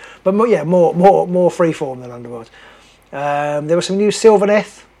 Underworlds, no, but more freeform than Underworlds. There was some new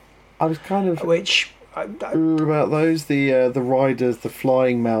Sylvaneth, I was kind of which about those. The riders, the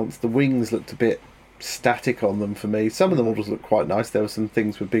flying mounts, the wings looked a bit static on them for me. Some of the models looked quite nice. There were some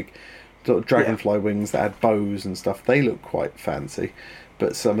things with big sort of dragonfly wings that had bows and stuff. They looked quite fancy.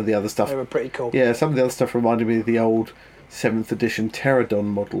 But some of the other stuff, they were pretty cool. Yeah, some of the other stuff reminded me of the old 7th edition Pterodon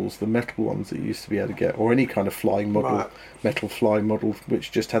models, the metal ones that you used to be able to get, or any kind of flying model, metal flying model,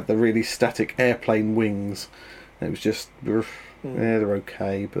 which just had the really static airplane wings. And it was just, yeah, they're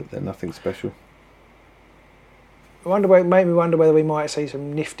okay, but they're nothing special. Made me wonder whether we might see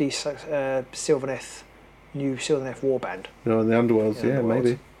some nifty Sylvaneth, new Sylvaneth warband. No, in the Underworlds, yeah,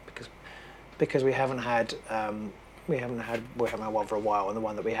 maybe. Because we haven't had Warhammer 1 for a while, and the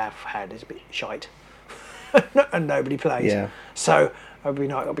one that we have had is a bit shite, and nobody plays. Yeah. So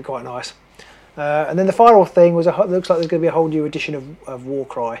it'll be quite nice. And then the final thing was looks like there's going to be a whole new edition of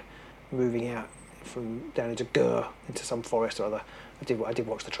Warcry, moving out from down into Gur, into some forest or other. I did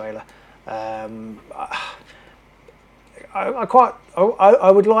watch the trailer. I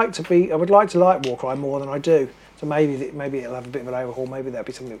would like to like Warcry more than I do. So maybe it'll have a bit of an overhaul. Maybe that'll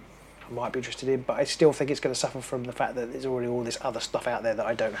be something I might be interested in. But I still think it's going to suffer from the fact that there's already all this other stuff out there that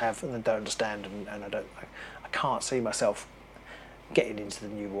I don't have and I don't understand, and I can't see myself getting into the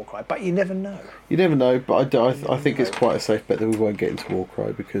new Warcry. But you never know. You never know. But I think it's quite a safe bet that we won't get into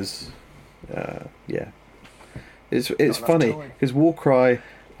Warcry because, it's funny because Warcry.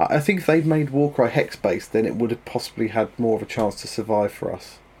 I think if they'd made Warcry hex-based, then it would have possibly had more of a chance to survive for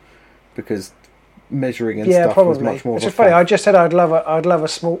us, because measuring and stuff was much more. Which is funny. I just said I'd love a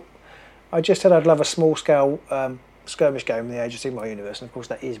small scale skirmish game in the Age of Sigmar universe, and of course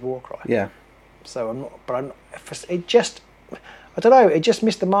that is Warcry. Yeah. So I'm not. It just, I don't know. It just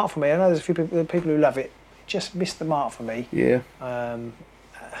missed the mark for me. I know there's a few people who love it. It just missed the mark for me. Yeah.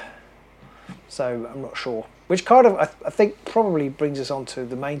 So I'm not sure. Which kind of, I think, probably brings us on to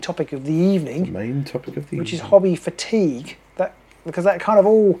the main topic of the evening. Which is hobby fatigue. Because that kind of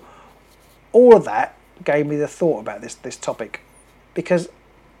all of that gave me the thought about this topic. Because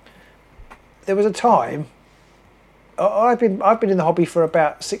there was a time, I've been in the hobby for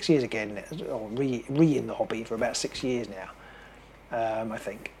about 6 years again, or in the hobby for about 6 years now. I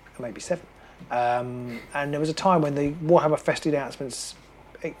think, maybe 7. And there was a time when the Warhammer Fest announcements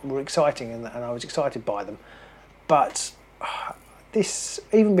were exciting, and I was excited by them. But this,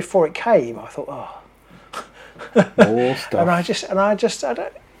 even before it came, I thought, more stuff. and I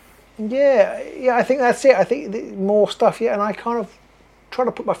don't. Yeah, I think that's it. I think more stuff. Yeah, and I kind of try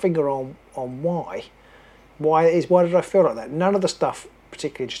to put my finger on why it is. Why did I feel like that? None of the stuff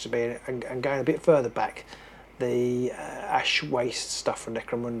particularly interested me, and going a bit further back, the Ash Waste stuff from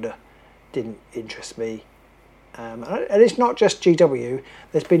Necromunda didn't interest me. And it's not just GW.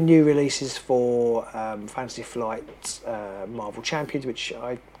 There's been new releases for Fantasy Flight, Marvel Champions, which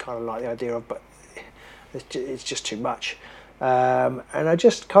I kind of like the idea of, but it's just too much. And I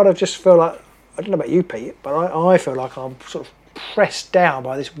just kind of just feel like, I don't know about you, Pete, but I feel like I'm sort of pressed down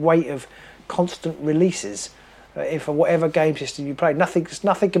by this weight of constant releases for whatever game system you play. Nothing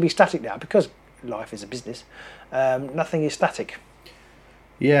can be static now because life is a business. Nothing is static.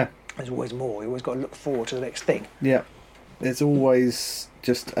 Yeah. There's always more. You always got to look forward to the next thing. Yeah. There's always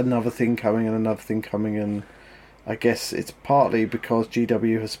just another thing coming and another thing coming, and I guess it's partly because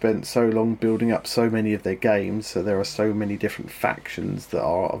GW has spent so long building up so many of their games, so there are so many different factions that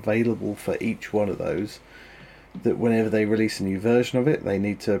are available for each one of those, that whenever they release a new version of it, they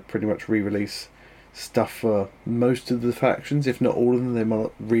need to pretty much re-release stuff for most of the factions, if not all of them. They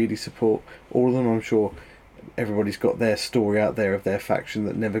might really support all of them. I'm sure everybody's got their story out there of their faction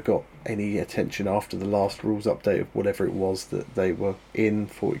that never got any attention after the last rules update of whatever it was that they were in,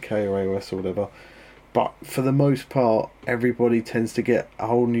 40k or AOS or whatever. But for the most part, everybody tends to get a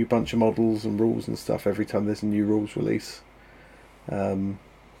whole new bunch of models and rules and stuff every time there's a new rules release. And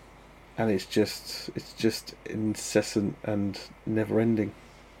it's just incessant and never ending.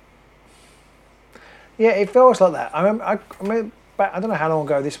 Yeah, it feels like that. I remember back, I don't know how long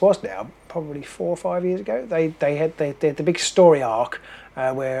ago this was now, probably 4 or 5 years ago. They had the big story arc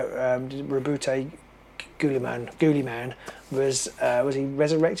where Rabute Guliman was he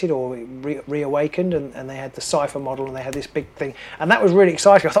resurrected or reawakened, and they had the Cypher model, and they had this big thing, and that was really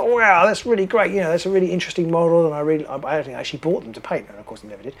exciting. I thought, oh, wow, that's really great. That's a really interesting model, and I think I actually bought them to paint, and of course I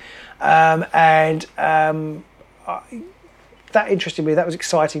never did. That interested me. That was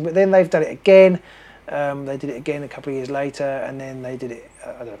exciting. But then they've done it again. They did it again a couple of years later, and then they did it.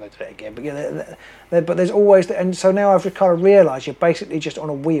 I don't know if they did it again, but but there's always, and so now I've kind of realised you're basically just on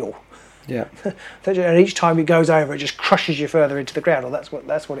a wheel. Yeah. And each time it goes over, it just crushes you further into the ground. Or that's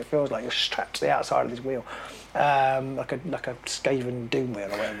what it feels like. You're strapped to the outside of this wheel, like a Skaven Doom wheel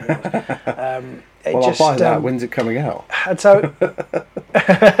or whatever it was. I'll buy that. When's it coming out? And so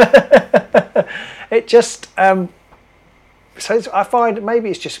it just. So I find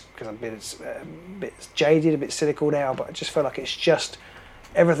maybe it's just because I'm a bit jaded, a bit cynical now, but I just feel like it's just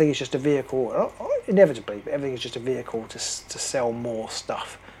everything is just a vehicle, inevitably, but everything is just a vehicle to sell more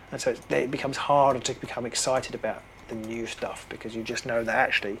stuff, and so it becomes harder to become excited about the new stuff because you just know that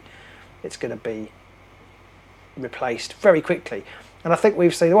actually it's going to be replaced very quickly. And I think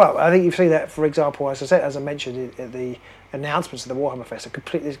you've seen that, for example, as I mentioned, the announcements of the Warhammer Fest are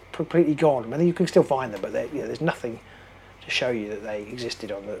completely gone. I mean, you can still find them, but there's nothing to show you that they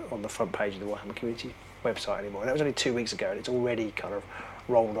existed on the front page of the Warhammer community website anymore. And that was only 2 weeks ago, and it's already kind of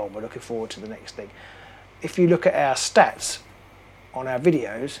rolled on. We're looking forward to the next thing. If you look at our stats on our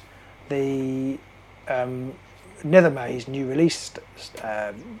videos, the Nethermaze new release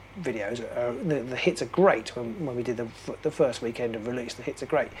videos, the hits are great. When we did the first weekend of release, the hits are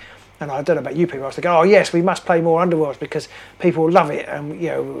great. And I don't know about you people, I was thinking, oh yes, we must play more Underworlds because people love it, and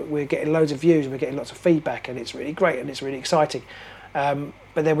we're getting loads of views and we're getting lots of feedback, and it's really great and it's really exciting. But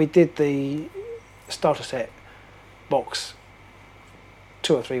then we did the starter set box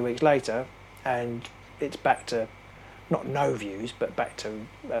 2 or 3 weeks later, and it's back to not no views, but back to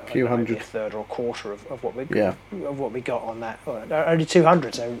a few hundred, maybe a third or a quarter of what we of what we got on that. Only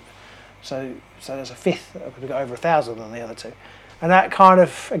 200, so there's a fifth. We got over 1,000 on the other two. And that kind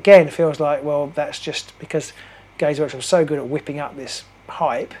of, again, feels like, well, that's just because Games Workshop are so good at whipping up this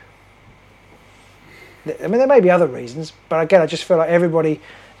hype. I mean, there may be other reasons, but again, I just feel like everybody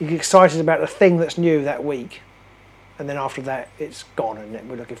is excited about the thing that's new that week, and then after that, it's gone, and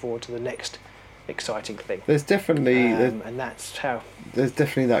we're looking forward to the next exciting thing. There's definitely, and that's how. There's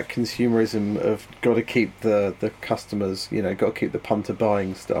definitely that consumerism of got to keep the customers, got to keep the punter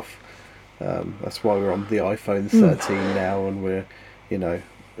buying stuff. That's why we're on the iPhone 13 now, and we're,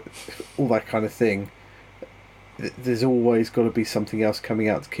 all that kind of thing. There's always got to be something else coming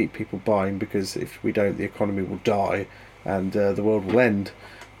out to keep people buying, because if we don't, the economy will die and the world will end.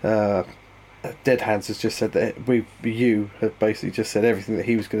 Dead Hands has just said that you have basically just said everything that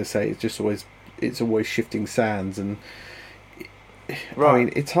he was going to say. It's always shifting sands, and right. I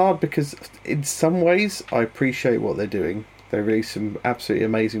mean, it's hard because in some ways I appreciate what they're doing. They release some absolutely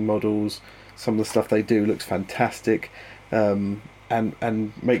amazing models. Some of the stuff they do looks fantastic, and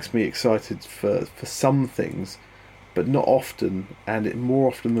makes me excited for some things, but not often. And more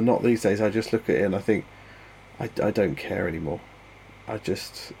often than not these days, I just look at it and I think, I don't care anymore. I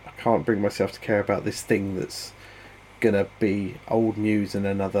can't bring myself to care about this thing that's gonna be old news in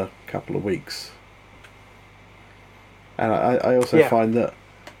another couple of weeks. And I also find that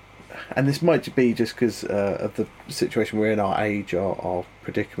and this might be just because of the situation we're in, our age, our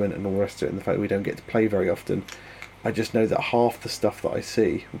predicament, and all the rest of it, and the fact that we don't get to play very often. I just know that half the stuff that I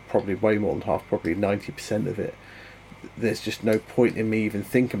see, probably way more than half, probably 90% of it, there's just no point in me even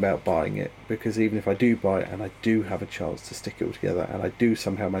thinking about buying it, because even if I do buy it and I do have a chance to stick it all together and I do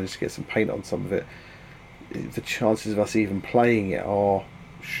somehow manage to get some paint on some of it, the chances of us even playing it are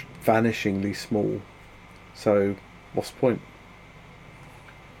vanishingly small. So what's the point?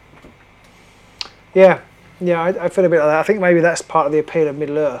 Yeah, I feel a bit like that. I think maybe that's part of the appeal of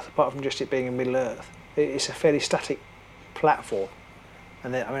Middle Earth, apart from just it being in Middle Earth. It's a fairly static platform,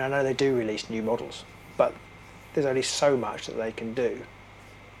 and I know they do release new models, but there's only so much that they can do.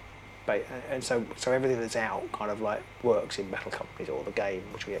 And so everything that's out kind of like works in Metal Companies or the game,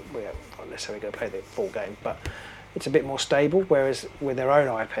 which we not necessarily going to play the full game, but it's a bit more stable. Whereas with their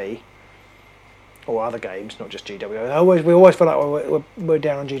own IP or other games, not just GW, we always feel like we're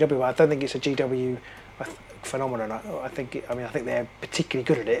down on GW. But I don't think it's a GW phenomenon. I think they're particularly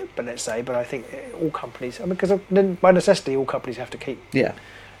good at it. But I think all companies, because by necessity, all companies have to keep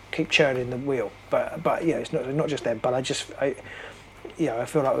churning the wheel. But it's not just them. But I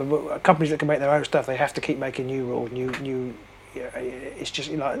feel like companies that can make their own stuff, they have to keep making new rules, new. It's just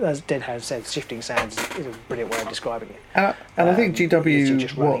like, as Dead Hand said, shifting sands is a brilliant way of describing it. And I think GW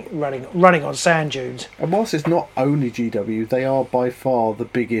just running on sand dunes. And whilst it's not only GW, they are by far the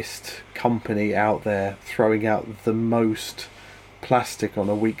biggest company out there, throwing out the most plastic on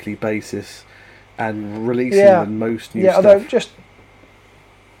a weekly basis and releasing the most new stuff. Although just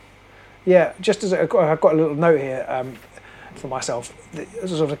as I've got a little note here for myself,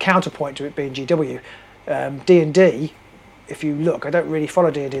 as a sort of counterpoint to it being GW, D&D. If you look, I don't really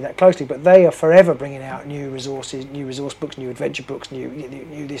follow D&D that closely, but they are forever bringing out new resource books, new adventure books, new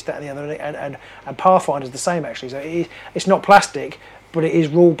this, that, and the other, and Pathfinder's the same actually. So it's not plastic, but it is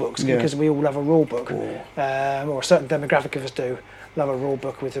rule books because we all love a rule book, or a certain demographic of us do love a rule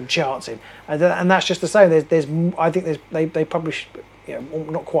book with some charts in, and that's just the same. They publish,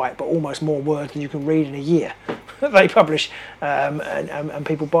 not quite, but almost more words than you can read in a year. They publish, and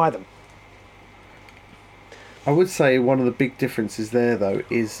people buy them. I would say one of the big differences there, though,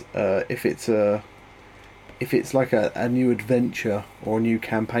 is if it's like a new adventure or a new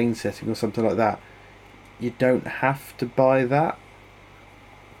campaign setting or something like that, you don't have to buy that.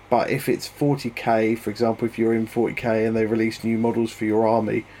 But if it's 40k, for example, if you're in 40k and they release new models for your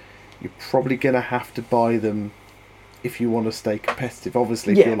army, you're probably going to have to buy them if you want to stay competitive.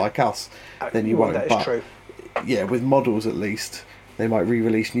 Obviously, if you're like us, then you won't. That is true. Yeah, with models at least. They might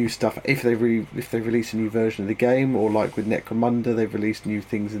re-release new stuff if they release a new version of the game, or like with Necromunda, they've released new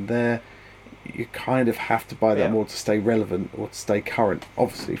things in there. You kind of have to buy that more to stay relevant or to stay current.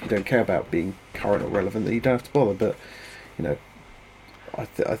 Obviously, if you don't care about being current or relevant, then you don't have to bother. But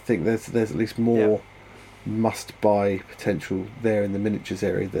I think there's at least more must-buy potential there in the miniatures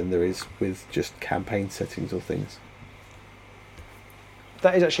area than there is with just campaign settings or things.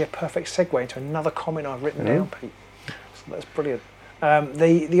 That is actually a perfect segue into another comment I've written down, Pete. So that's brilliant.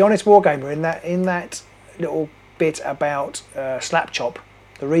 The Honest Wargamer in that little bit about Slapchop,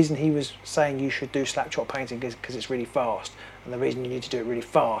 the reason he was saying you should do Slapchop painting is because it's really fast, and the reason you need to do it really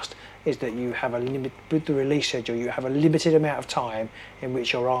fast is that you have with the release schedule, you have a limited amount of time in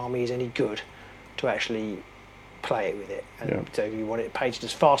which your army is any good to actually play it with it, and so you want it painted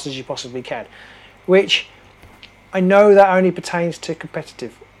as fast as you possibly can, which I know that only pertains to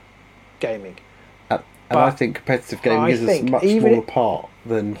competitive gaming. And I think competitive gaming is a much smaller part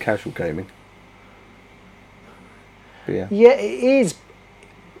than casual gaming. But yeah, it is.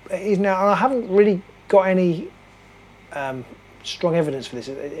 It is now. I haven't really got any strong evidence for this.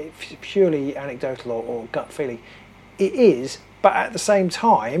 It's purely anecdotal or gut feeling. It is, but at the same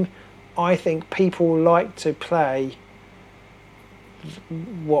time, I think people like to play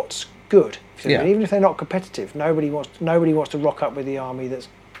what's good. Even if they're not competitive, nobody wants to rock up with the army that's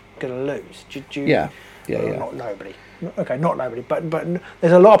going to lose. Not nobody. Okay, not nobody, but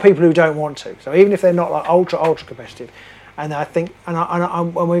there's a lot of people who don't want to. So even if they're not like ultra competitive, and I think,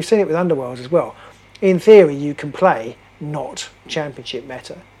 and we've seen it with Underworlds as well. In theory, you can play not championship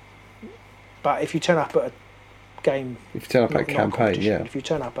meta, but if you turn up at a game, if you turn up at a campaign, if you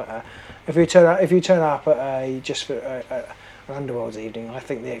turn up at a just for an Underworlds evening, I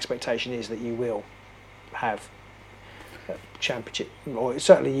think the expectation is that you will have championship, or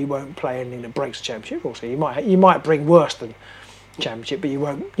certainly you won't play anything that breaks the championship. Also, you might bring worse than championship, but you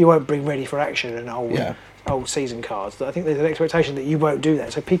won't bring ready for action and old season cards. I think there's an expectation that you won't do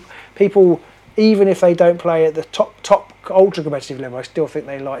that. So people, even if they don't play at the top ultra competitive level, I still think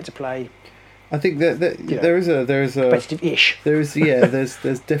they like to play I think that there is a competitive-ish. there's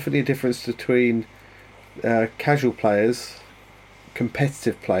definitely a difference between casual players,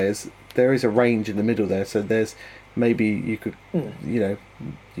 competitive players. There is a range in the middle there. So there's maybe you could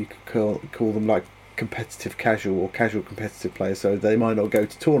call them like competitive casual or casual competitive players. So they might not go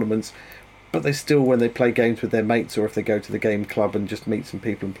to tournaments, but they still, when they play games with their mates, or if they go to the game club and just meet some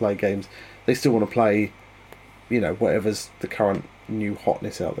people and play games, they still want to play, whatever's the current new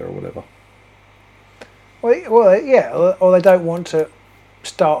hotness out there or whatever. Well, yeah, or they don't want to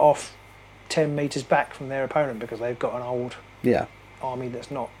start off 10 metres back from their opponent because they've got an old army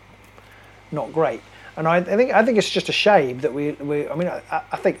that's not great. And I think it's just a shame that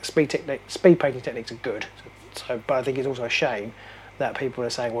I think speed painting techniques are good. So, but I think it's also a shame that people are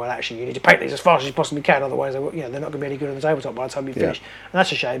saying, well, actually, you need to paint these as fast as you possibly can, otherwise, they're not going to be any good on the tabletop by the time you finish. Yeah. And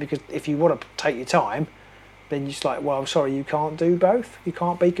that's a shame, because if you want to take your time, then you're just like, well, I'm sorry, you can't do both. You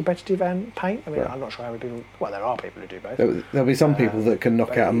can't be competitive and paint. I mean, I'm not sure how many people. Well, there are people who do both. There'll be some people that can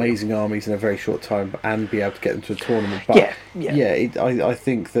knock out amazing armies in a very short time and be able to get them to a tournament. But I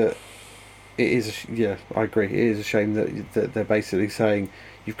think that it is. Yeah, I agree. It is a shame that they're basically saying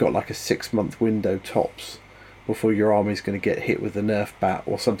you've got like a 6-month window tops before your army's going to get hit with the Nerf bat,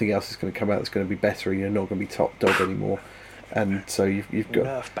 or something else is going to come out that's going to be better, and you're not going to be top dog anymore. And so you've got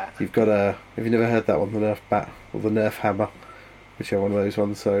Nerf bat. You've got a. Have you never heard that one? The Nerf bat or the Nerf hammer, whichever one of those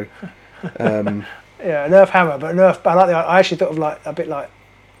ones. So, yeah, Nerf hammer, but Nerf bat. I actually thought of like a bit like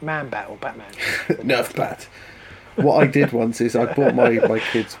Man Bat or Batman. Nerf bat. What I did once is I bought my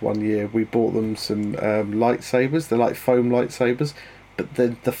kids one year. We bought them some lightsabers. They're like foam lightsabers, but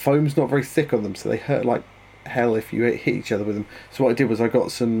the foam's not very thick on them, so they hurt like hell if you hit each other with them. So what I did was I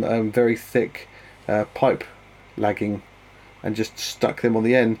got some very thick pipe lagging and just stuck them on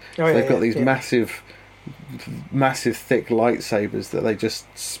the end. So they've got these massive thick lightsabers that they just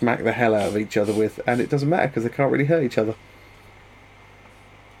smack the hell out of each other with, and it doesn't matter because they can't really hurt each other.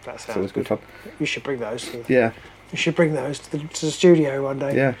 That sounds good fun. You should bring those. Yeah. You should bring those to the studio one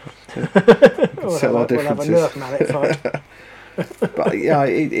day. Yeah. We'll have a Nerf mallet fight. But yeah,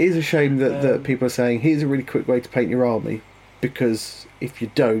 it is a shame that people are saying, here's a really quick way to paint your army, because if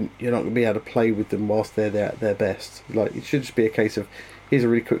you don't, you're not going to be able to play with them whilst they're at their best. Like, it should just be a case of, here's a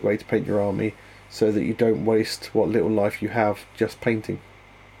really quick way to paint your army, so that you don't waste what little life you have just painting.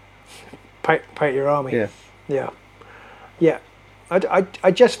 Paint your army. Yeah. Yeah.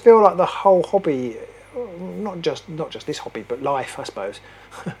 I just feel like the whole hobby, not just this hobby, but life, I suppose,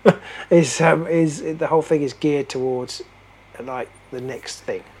 is the whole thing is geared towards like the next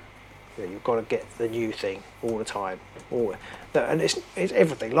thing. You've got to get the new thing all the time, and it's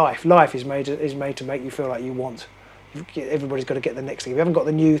everything. Life is made to make you feel like you want. Everybody's got to get the next thing. If you haven't got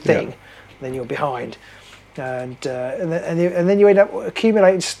the new thing, then you're behind, and then you end up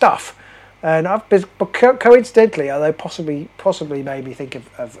accumulating stuff. And coincidentally, although possibly made me think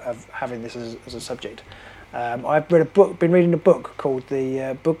of having this as a subject, I've been reading a book called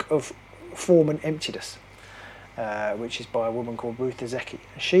the Book of Form and Emptiness, which is by a woman called Ruth Ezeki.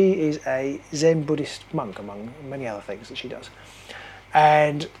 She is a Zen Buddhist monk, among many other things that she does.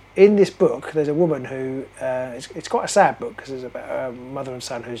 And in this book, there's a woman who it's quite a sad book, because it's about a mother and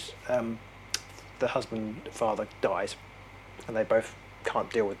son whose the father dies, and they both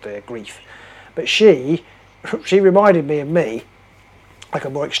can't deal with their grief. But she reminded me of me, like a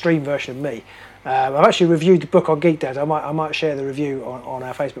more extreme version of me. I've actually reviewed the book on Geek Dads. I might share the review on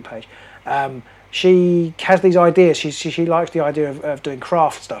our Facebook page. She has these ideas. She likes the idea of doing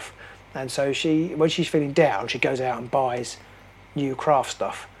craft stuff, and so when she's feeling down, she goes out and buys new craft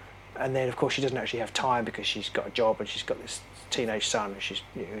stuff. And then, of course, she doesn't actually have time because she's got a job and she's got this teenage son, and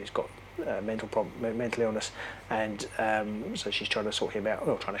he's got mental illness, and so she's trying to sort him out,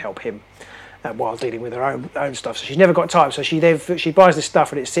 or trying to help him while dealing with her own stuff. So she's never got time. So she buys this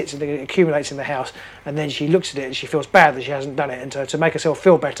stuff, and it sits and it accumulates in the house, and then she looks at it and she feels bad that she hasn't done it. And so to make herself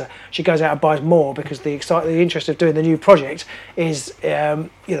feel better, she goes out and buys more, because the interest of doing the new project is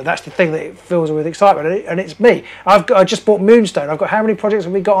that's the thing that fills her with excitement. And it's me. I just bought Moonstone. I've got, how many projects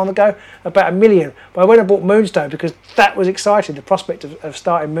have we got on the go? About 1 million. But I went and bought Moonstone because that was exciting. The prospect of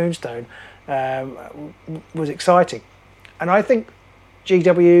starting Moonstone was exciting. And I think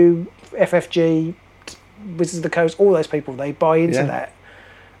GW, FFG, Wizards of the Coast, all those people, they buy into that.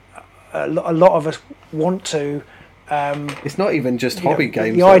 A lot of us want to. It's not even just hobby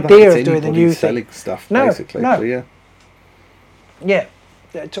games. The idea of doing the new selling thing. stuff, no, basically. No. So, yeah,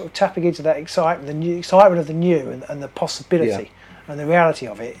 sort of tapping into that excitement, the excitement of the new, and the possibility. And the reality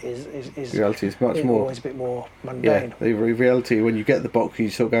of it is reality is much more, always a bit more mundane. Yeah, the reality, when you get the box, you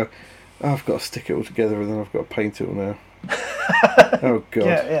sort of go, I've got to stick it all together, and then I've got to paint it all now. Oh god.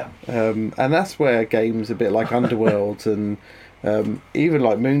 Yeah. And that's where games a bit like Underworld and even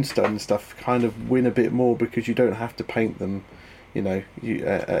like Moonstone and stuff kind of win a bit more because you don't have to paint them. You know,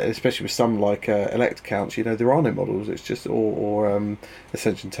 especially with some like Elect Counts, you know, there are no models. It's just or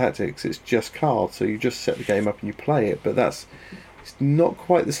Ascension Tactics. It's just cards. So you just set the game up and you play it. But it's not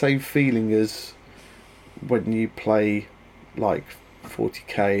quite the same feeling as when you play like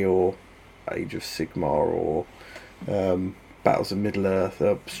 40k or Age of Sigmar or Battles of Middle Earth,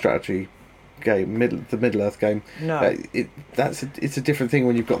 a strategy game, the Middle Earth game. No, it's a different thing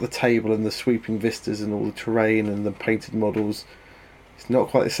when you've got the table and the sweeping vistas and all the terrain and the painted models. It's not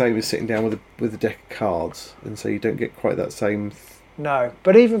quite the same as sitting down with a deck of cards, and so you don't get quite that same. No,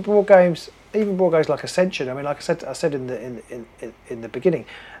 but even board games like Ascension. I mean, like I said in the beginning,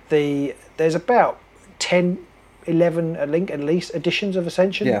 there's about 10, 11 at least editions of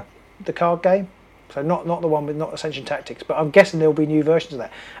Ascension. Yeah. The card game. So not the one with not Ascension Tactics, but I'm guessing there'll be new versions of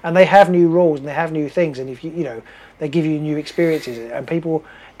that, and they have new rules and they have new things, and if you know they give you new experiences, and people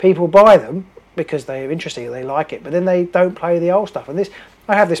buy them because they're interesting and they like it, but then they don't play the old stuff. And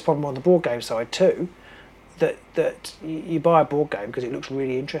I have this problem on the board game side too, that you buy a board game because it looks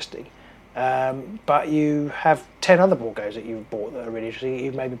really interesting, but you have 10 other board games that you've bought that are really interesting.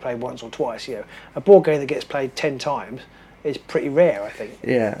 You've maybe played once or twice. You know, a board game that gets played 10 times. It's pretty rare, I think.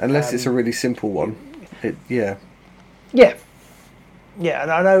 Yeah, unless it's a really simple one. Yeah,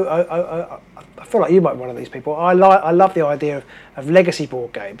 and I know I feel like you might be one of these people. I love the idea of legacy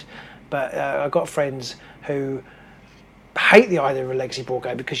board games, but I've got friends who hate the idea of a legacy board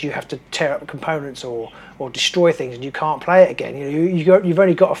game because you have to tear up components or destroy things and you can't play it again. You know, you've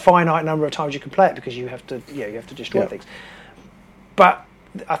only got a finite number of times you can play it because you have to destroy things. But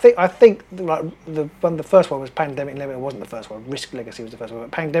I think like the first one was Pandemic Legacy. It wasn't the first one. Risk Legacy was the first one.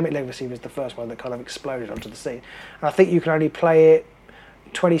 But Pandemic Legacy was the first one that kind of exploded onto the scene. And I think you can only play it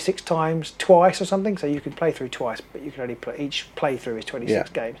 26 times twice or something. So you can play through twice, but you can only play each playthrough is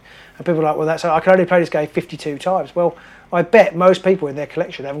 26 games. And people are like, I can only play this game 52 times. Well, I bet most people in their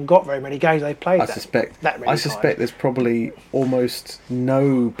collection haven't got very many games they've played. I suspect there's probably almost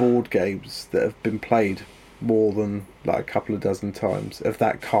no board games that have been played more than like a couple of dozen times of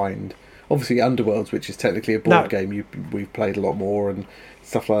that kind. Obviously Underworlds, which is technically a board game, we've played a lot more and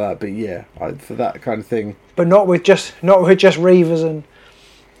stuff like that, but yeah, for that kind of thing, but not with just Reavers and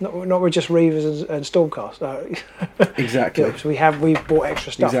Stormcast. Exactly. Yeah, so we've bought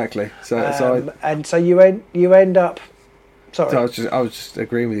extra stuff, exactly, so you end up. Sorry. So I was just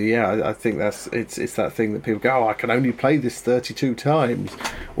agreeing with you. Yeah, I think it's that thing that people go, I can only play this 32 times,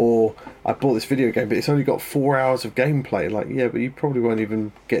 or I bought this video game, but it's only got 4 hours of gameplay. Like, yeah, but you probably won't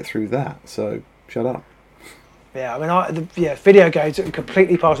even get through that. So shut up. Yeah, I mean, video games are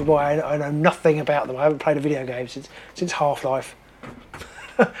completely passed me by. I know nothing about them. I haven't played a video game since Half-Life.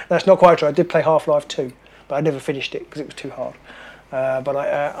 That's not quite true. I did play Half-Life 2, but I never finished it because it was too hard. But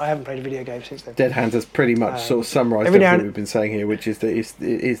I haven't played a video game since then. Dead Hands has pretty much sort of summarised everything we've been saying here, which is that it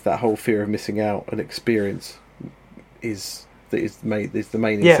is that whole fear of missing out. An experience is the main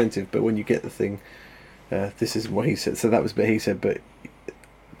incentive. But when you get the thing, this is what he said. So that was what he said. But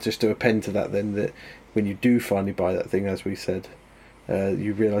just to append to that, then, that when you do finally buy that thing, as we said,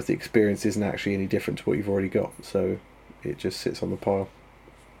 you realise the experience isn't actually any different to what you've already got. So it just sits on the pile.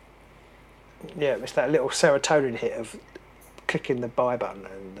 Yeah, it's that little serotonin hit of clicking the buy button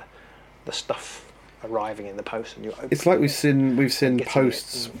and the stuff arriving in the post, and you open it's like we've seen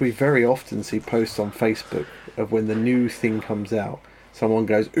posts. We very often see posts on Facebook of when the new thing comes out. Someone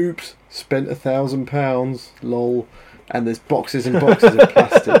goes, "Oops, spent £1,000, lol," and there's boxes and boxes of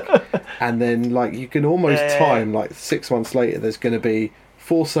plastic, and then like you can almost time like 6 months later. There's going to be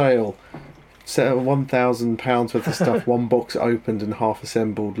for sale. Set £1,000 worth of stuff, one box opened and half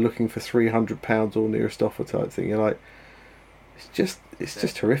assembled, looking for £300 or nearest offer type thing. You're like, it's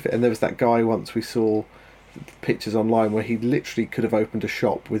just horrific. And there was that guy once we saw pictures online where he literally could have opened a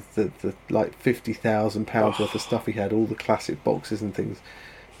shop with the like £50,000 worth of stuff he had, all the classic boxes and things.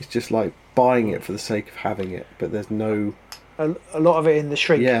 It's just like buying it for the sake of having it, but there's no. A lot of it in the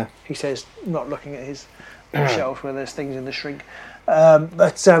shrink. Yeah. He says, not looking at his shelves where there's things in the shrink.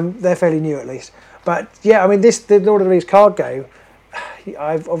 But they're fairly new at least. But yeah, I mean, the Lord of the Rings card game.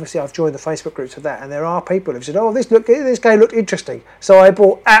 I've joined the Facebook groups of that, and there are people who've said, "Oh, this game looked interesting," so I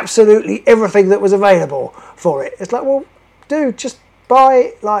bought absolutely everything that was available for it. It's like, well, dude, just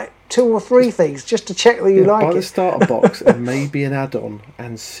buy like 2 or 3 things just to check that you like it. Buy the starter box and maybe an add-on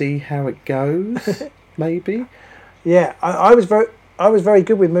and see how it goes. Maybe. Yeah, I was very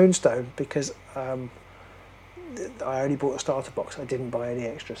good with Moonstone because I only bought a starter box. I didn't buy any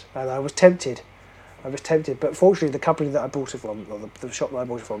extras, and I was tempted. I was tempted, but fortunately, the company that I bought it from, or the shop that I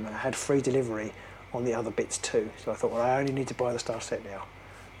bought it from, had free delivery on the other bits too. So I thought, well, I only need to buy the starter set now.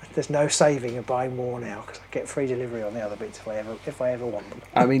 There's no saving of buying more now because I get free delivery on the other bits if I ever want them.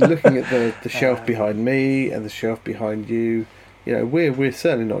 I mean, looking at the shelf behind me and the shelf behind you, you know, we're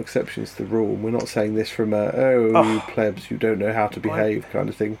certainly not exceptions to the rule. We're not saying this from you plebs, you don't know how to behave kind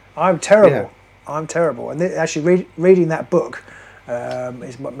of thing. I'm terrible. Yeah. I'm terrible. And actually, reading that book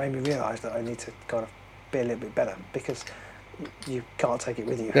is what made me realise that I need to kind of be a little bit better because you can't take it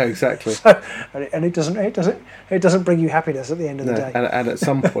with you. Yeah, exactly. So, and it doesn't bring you happiness at the end of the day. And at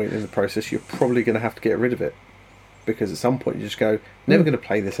some point in the process, you're probably going to have to get rid of it because at some point you just go, never going to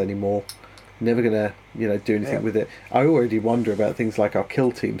play this anymore. Never going to, do anything with it. I already wonder about things like our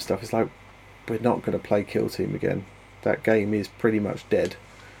Kill Team stuff. It's like, we're not going to play Kill Team again. That game is pretty much dead.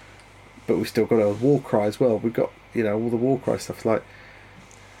 But we've still got our Warcry as well. We've got, all the Warcry stuff. It's like,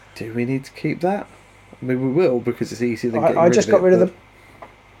 do we need to keep that? I mean, we will because it's easier than getting rid of it.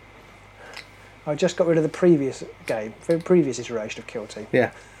 I just got rid of the previous game, the previous iteration of Kill Team.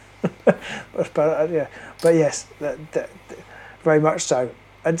 Yeah. but yes, that, very much so.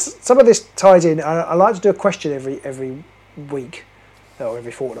 And some of this ties in. I like to do a question every week or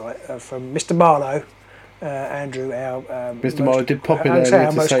every fortnight from Mr. Marlowe, Andrew, our Mr. Marlowe did pop in earlier to say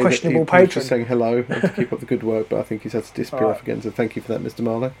that he was just saying hello and to keep up the good work, but I think he's had to disappear off again. So thank you for that, Mr.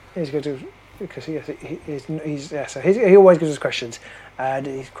 Marlowe. He's going to because he always gives us questions, and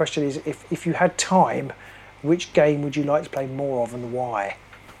his question is if you had time, which game would you like to play more of and why?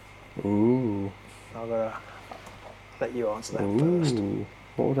 Ooh. I'm gonna let you answer that first.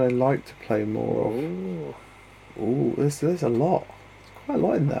 What would I like to play more of? Ooh, there's a lot. There's quite a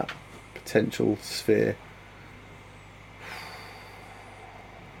lot in that potential sphere.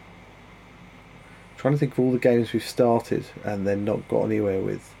 Trying to think of all the games we've started and then not got anywhere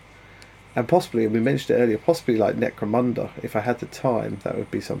with. And possibly, we mentioned it earlier, possibly like Necromunda. If I had the time, that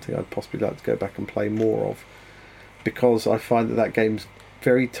would be something I'd possibly like to go back and play more of. Because I find that game's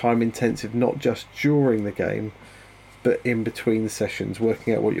very time intensive, not just during the game, but in between the sessions,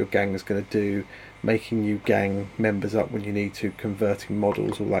 working out what your gang is going to do, making new gang members up when you need to, converting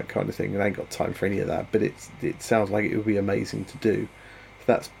models, all that kind of thing. And I ain't got time for any of that, but it sounds like it would be amazing to do. So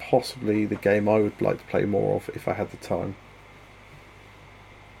that's possibly the game I would like to play more of if I had the time.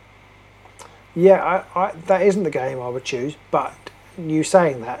 Yeah, I that isn't the game I would choose, but you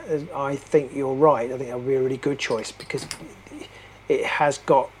saying that, I think you're right. I think that would be a really good choice because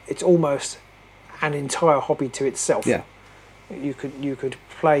it's almost an entire hobby to itself. Yeah, you could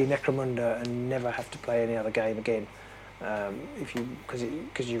play Necromunda and never have to play any other game again,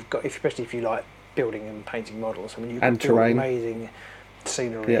 especially if you like building and painting models. I mean, you can do amazing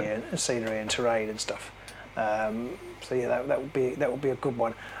scenery and terrain and stuff. So yeah, that would be a good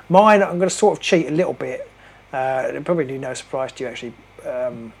one. Mine, I'm going to sort of cheat a little bit. It'll probably be no surprise to you actually.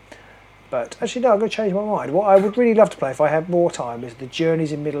 But actually, no, I'm going to change my mind. What I would really love to play if I had more time is the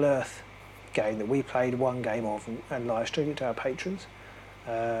Journeys in Middle-earth game that we played one game of and live streamed it to our patrons.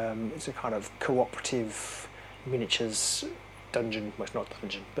 It's a kind of cooperative miniatures dungeon, well, it's not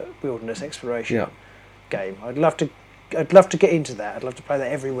dungeon, but wilderness exploration game. I'd love to get into that. I'd love to play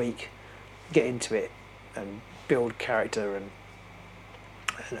that every week, get into it, and build character and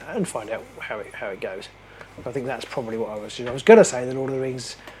find out how it goes. I think that's probably what I was going to say the Lord of the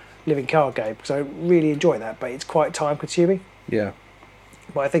Rings living card game because I really enjoy that, but it's quite time consuming. Yeah.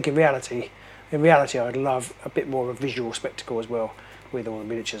 But I think in reality, I'd love a bit more of a visual spectacle as well, with all the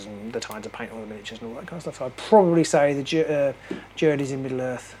miniatures and the time to paint all the miniatures and all that kind of stuff. So I'd probably say the Journeys in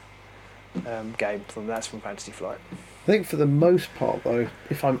Middle-earth game from Fantasy Flight. I think for the most part, though,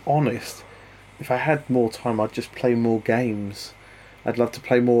 if I'm honest, if I had more time, I'd just play more games. I'd love to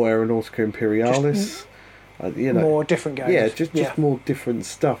play more Aeronautica Imperialis. More different games. Yeah, just more different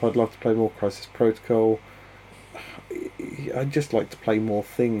stuff. I'd love to play more Crisis Protocol. I'd just like to play more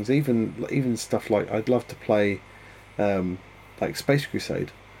things. Even stuff like I'd love to play like Space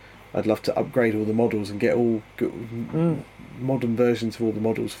Crusade. I'd love to upgrade all the models and get all modern versions of all the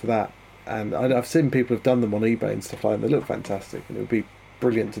models for that. And I've seen people have done them on eBay and stuff like that. They look fantastic, and it would be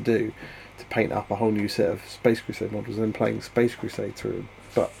brilliant to do, to paint up a whole new set of Space Crusade models and then playing Space Crusade through them.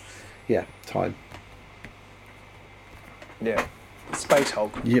 But yeah, time. Yeah, Space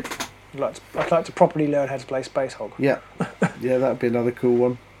Hog. Yep. I'd like to properly learn how to play Space Hog. Yeah, yeah, that'd be another cool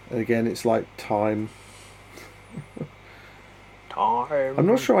one. And again, it's like time. I'm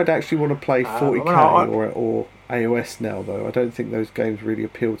not sure I'd actually want to play 40k or AOS now, though. I don't think those games really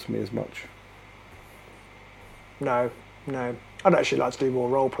appeal to me as much. No. I'd actually like to do more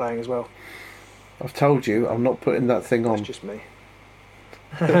role playing as well. I've told you, I'm not putting that thing on. That's just me.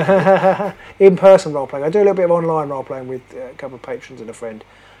 In-person role playing. I do a little bit of online role playing with a couple of patrons and a friend,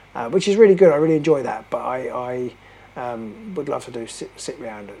 which is really good. I really enjoy that. But I would love to sit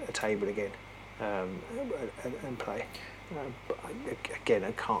around a table again and play. But again,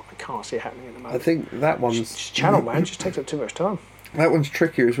 I can't see it happening at the moment. I think that one's channel, man. Just takes up too much time. That one's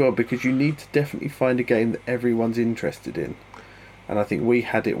trickier as well because you need to definitely find a game that everyone's interested in, and I think we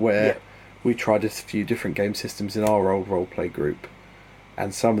had it where we tried a few different game systems in our old roleplay group,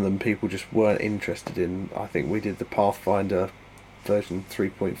 and some of them people just weren't interested in. I think we did the Pathfinder version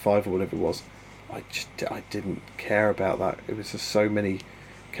 3.5 or whatever it was. I didn't care about that. It was just so many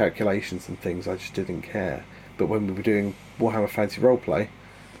calculations and things. I just didn't care. But when we were doing Warhammer Fantasy Roleplay,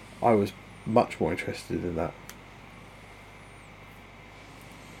 I was much more interested in that.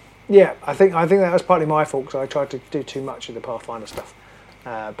 Yeah, I think that was partly my fault because I tried to do too much of the Pathfinder stuff.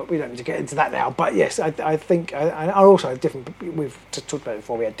 But we don't need to get into that now. But yes, I think I also have different. We've talked about it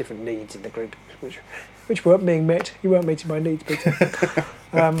before. We had different needs in the group, which weren't being met. You weren't meeting my needs, Peter.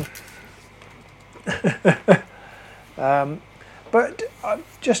 But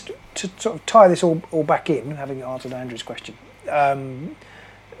just to sort of tie this all back in, having answered Andrew's question,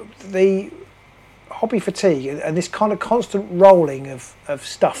 the hobby fatigue and this kind of constant rolling of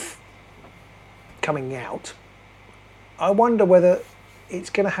stuff coming out, I wonder whether it's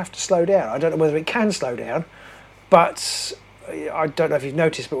going to have to slow down. I don't know whether it can slow down, but I don't know if you've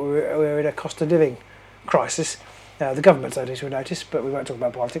noticed, but we're in a cost of living crisis. The government's don't need to notice, but we won't talk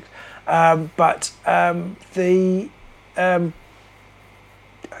about politics. I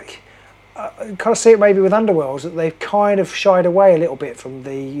kind of see it maybe with Underworlds that they've kind of shied away a little bit from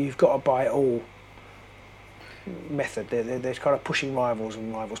the you've got to buy it all method. They're kind of pushing Rivals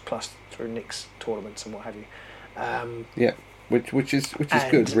and Rivals Plus through Nick's tournaments and what have you. Which is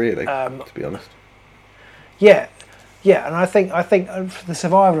good, really, to be honest. Yeah, and I think for the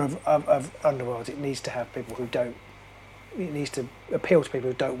survivor of Underworlds, it needs to have people who don't. It needs to appeal to people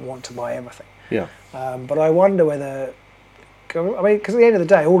who don't want to buy everything. Yeah. But I wonder whether. I mean, because at the end of the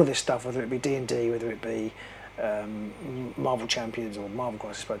day, all of this stuff, whether it be D&D, whether it be Marvel Champions or Marvel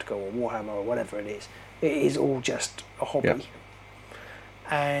Crisis Protocol or Warhammer or whatever it is all just a hobby. Yeah.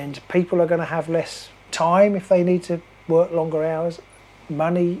 And people are going to have less time if they need to work longer hours,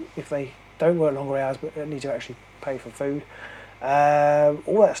 money if they don't work longer hours but need to actually pay for food.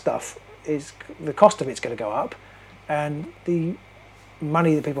 All that stuff is the cost of it's going to go up, and the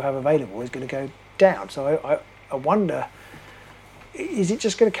money that people have available is going to go down. So I wonder. Is it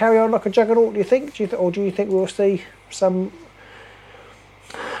just going to carry on like a juggernaut, do you think? Or do you think we'll see some,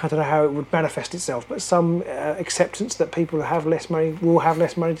 I don't know how it would manifest itself, but some acceptance that people will have less money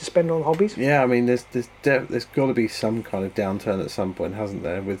to spend on hobbies? Yeah, I mean, there's got to be some kind of downturn at some point, hasn't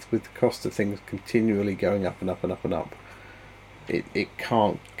there? With the cost of things continually going up and up and up and up, it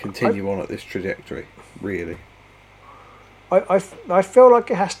can't continue on at this trajectory, really. I feel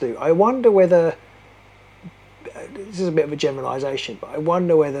like it has to. I wonder whether. This is a bit of a generalisation, but I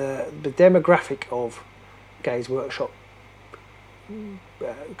wonder whether the demographic of Games Workshop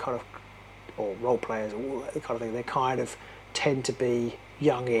kind of, or role players, or all that kind of thing, they kind of tend to be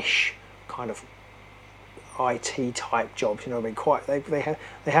youngish, kind of IT type jobs. You know what I mean?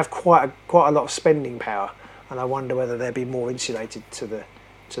 They have quite a lot of spending power, and I wonder whether they'd be more insulated to the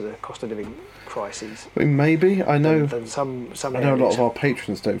cost of living crises. I mean, maybe I know. Than some I know a lot of our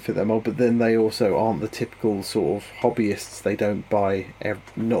patrons don't fit that mold, but then they also aren't the typical sort of hobbyists. They don't buy.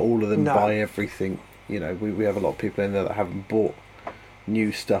 Not all of them buy everything. You know, we have a lot of people in there that haven't bought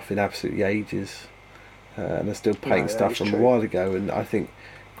new stuff in absolutely ages, and are still paying stuff from a while ago. And I think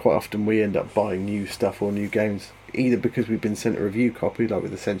quite often we end up buying new stuff or new games either because we've been sent a review copy, like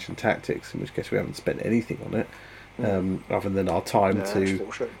with Ascension Tactics, in which case we haven't spent anything on it. Other than our time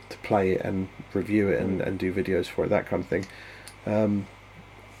to play it and review it and do videos for it, that kind of thing. I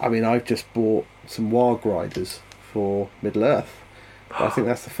mean, I've just bought some Warg Riders for Middle Earth. I think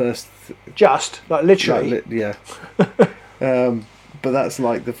that's the first. Just like literally, yeah. But that's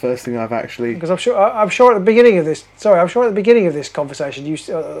like the first thing I've actually. Because I'm sure at the beginning of this. Sorry, I'm sure at the beginning of this conversation, you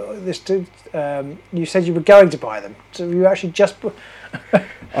said you were going to buy them. So you actually just.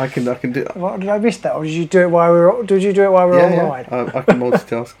 I can do. Did I miss that, or did you do it while we were online? Yeah. I can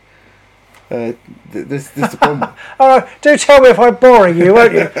multitask. This is the problem. Oh, do tell me if I'm boring you,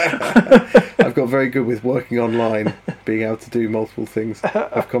 won't you? I've got very good with working online, being able to do multiple things,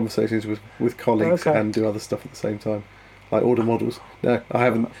 have conversations with colleagues, and do other stuff at the same time, like order models. No, I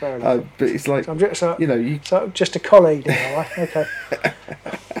haven't. But it's like so just a colleague now, right? Okay.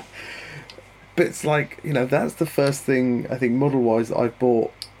 But it's like, that's the first thing I think model-wise that I've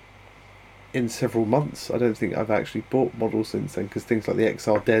bought in several months. I don't think I've actually bought models since then, because things like the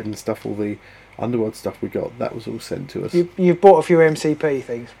XR Dead and stuff, all the Underworld stuff we got, that was all sent to us. You've bought a few MCP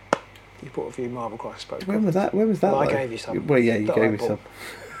things. You bought a few Marvel Crisis Protocol. When was that? Well, I gave you some. Well, yeah, you gave me some.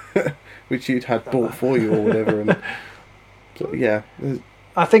 Which you'd had bought for you or whatever. And so, yeah.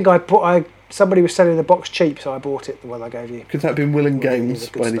 I think somebody was selling the box cheap, so I bought it the one I gave you. Could that have been Will and Games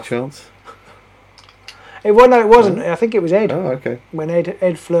by any chance? It wasn't. I think it was Ed. Oh, okay. When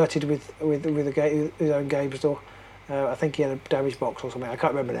Ed flirted with his own game store, I think he had a damaged box or something. I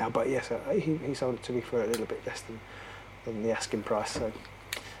can't remember now, but yes, he sold it to me for a little bit less than the asking price. So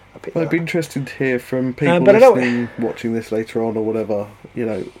I picked Well, that it'd be up. interesting to hear from people listening, watching this later on or whatever. You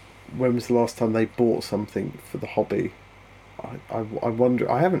know, when was the last time they bought something for the hobby? I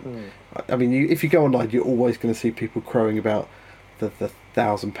wonder. I haven't. I mean, if you go online, you're always going to see people crowing about the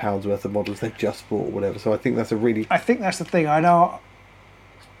 £1,000 worth of models they've just bought or whatever. So I think that's a really. I think that's the thing. I know.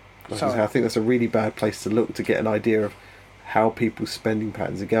 I think that's a really bad place to look to get an idea of how people's spending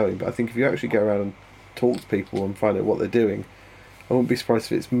patterns are going. But I think if you actually go around and talk to people and find out what they're doing, I wouldn't be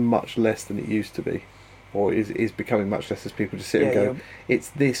surprised if it's much less than it used to be, or is becoming much less as people just sit and go, it's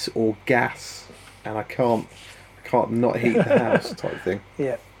this or gas, and I can't not heat the house type thing.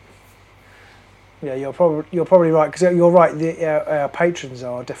 Yeah. Yeah, you're probably right, because you're right. Our patrons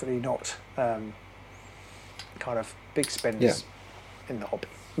are definitely not kind of big spenders in the hobby.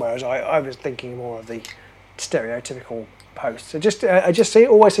 Whereas I was thinking more of the stereotypical hosts. I just see it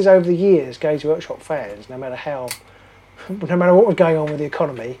always says over the years, Games Workshop fans, no matter what was going on with the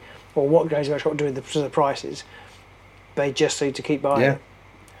economy or what Games Workshop were doing to the prices, they just seem to keep buying it.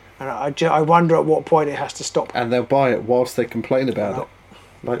 And I wonder at what point it has to stop. And they'll buy it whilst they complain about it.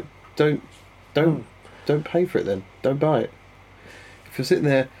 Like, don't pay for it then. Don't buy it. If you're sitting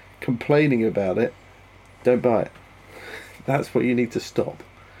there complaining about it, don't buy it. That's what you need to stop.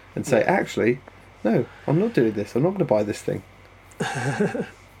 And say, actually, no, I'm not doing this. I'm not going to buy this thing.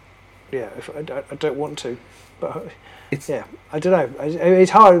 Yeah, I don't want to. But I don't know.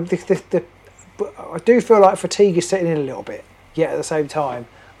 It's hard. But I do feel like fatigue is setting in a little bit. Yet at the same time,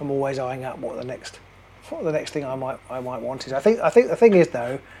 I'm always eyeing up what the next thing I might want is. I think the thing is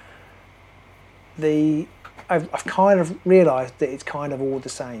though, I've kind of realised that it's kind of all the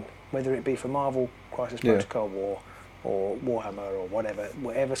same, whether it be for Marvel Crisis Protocol or Warhammer or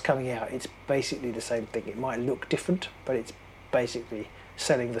whatever's coming out. It's basically the same thing. It might look different, but it's basically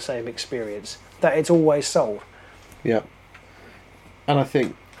selling the same experience that it's always sold. Yeah, and I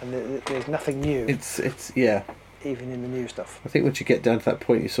think there's nothing new. It's even in the new stuff. I think once you get down to that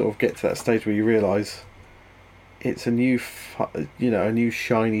point, you sort of get to that stage where you realise it's a new, a new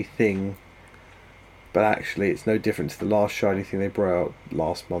shiny thing, but actually it's no different to the last shiny thing they brought out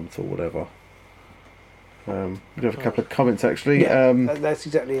last month or whatever. We have a couple of comments actually. Yeah, that's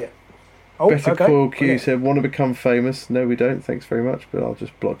exactly it. Oh, Better Coil Q said, "Want to become famous?" No, we don't. Thanks very much, but I'll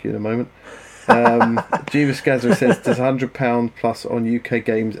just block you in a moment. Jeeves Scazzer says, "Does £100 plus on UK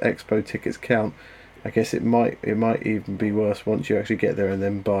Games Expo tickets count?" I guess it might even be worse once you actually get there and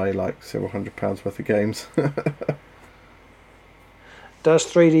then buy like several £100 worth of games. Does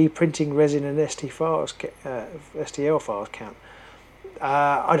 3D printing resin and STL files count?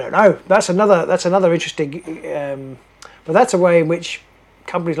 I don't know. That's another interesting. But that's a way in which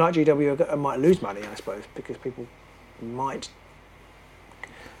companies like GW might lose money, I suppose, because people might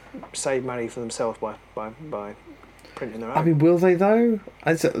save money for themselves by printing their own. I mean, will they though?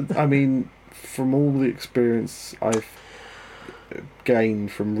 I mean, from all the experience I've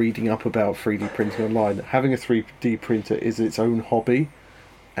gained from reading up about 3D printing online, having a 3D printer is its own hobby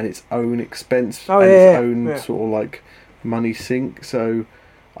and its own expense its own sort of like money sink. So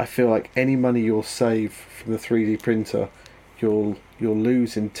I feel like any money you'll save from the 3D printer, you'll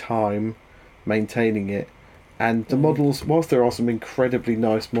lose in time maintaining it. And the models, whilst there are some incredibly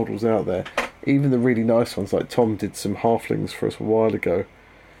nice models out there, even the really nice ones, like Tom did some halflings for us a while ago,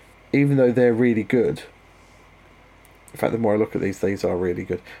 even though they're really good, in fact the more I look at these are really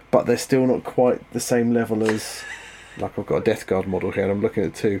good, but they're still not quite the same level as, like I've got a Death Guard model here and I'm looking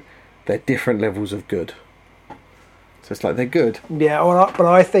at two, they're different levels of good. So it's like they're good. Yeah, but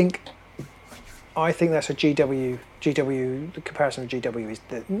I think that's a GW. The comparison with GW is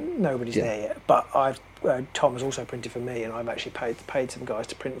that nobody's there yet. But Tom has also printed for me, and I've actually paid some guys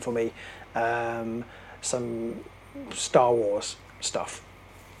to print for me some Star Wars stuff,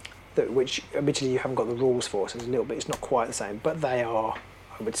 which admittedly you haven't got the rules for, so it's not quite the same, but they are,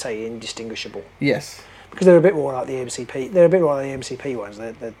 I would say, indistinguishable. Yes. Because they're a bit more like the MCP. They're a bit more like the MCP ones.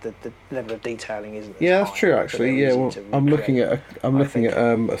 The level of detailing isn't. Yeah, that's true. Actually, yeah. Well, I'm looking at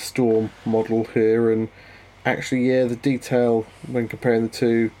a Storm model here, and actually, the detail when comparing the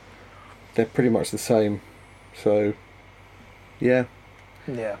two, they're pretty much the same. So, yeah.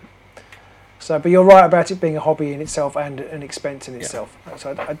 Yeah. So, but you're right about it being a hobby in itself and an expense in itself.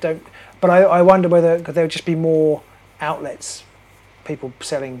 So I don't. But I wonder whether could there would just be more outlets, people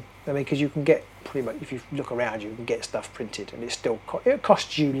selling. I mean, because you can get pretty much, if you look around, you can get stuff printed, and it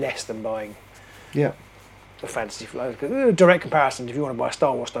costs you less than buying. Yeah. The Fantasy Flight. Direct comparison. If you want to buy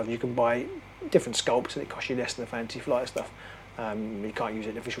Star Wars stuff, you can buy different sculpts, and it costs you less than the Fantasy Flight stuff. You can't use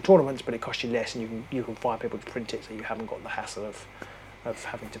it in official tournaments, but it costs you less, and you can find people to print it, so you haven't got the hassle of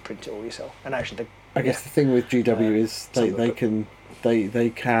having to print it all yourself. And actually, I guess the thing with GW is they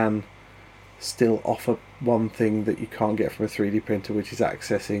can still offer one thing that you can't get from a 3D printer, which is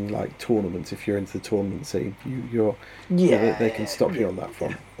accessing like tournaments. If you're into the tournament scene, they can stop you on that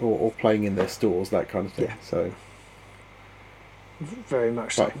front, or playing in their stores, that kind of thing. Yeah. So very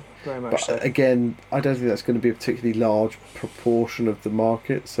much so. Right. Very much but so. Again, I don't think that's going to be a particularly large proportion of the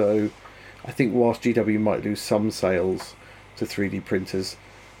market. So I think whilst GW might lose some sales to 3D printers,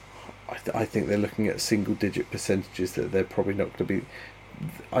 I think they're looking at single-digit percentages that they're probably not going to be.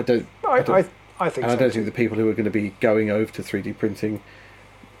 I think so. I don't think the people who are going to be going over to 3D printing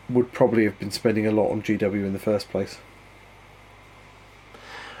would probably have been spending a lot on GW in the first place.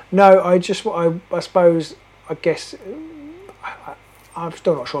 No, I suppose, I guess, I'm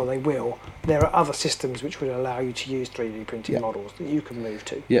still not sure they will. There are other systems which would allow you to use 3D printed models that you can move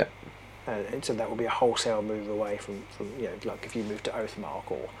to. Yeah. And so that will be a wholesale move away from like if you move to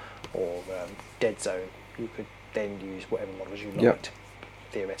Oathmark or Dead Zone, you could then use whatever models you liked,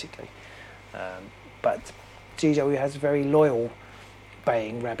 theoretically. But GW has a very loyal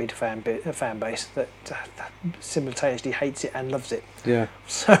baying rabid fan base that simultaneously hates it and loves it. Yeah.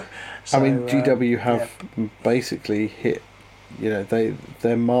 So I mean, GW have basically hit.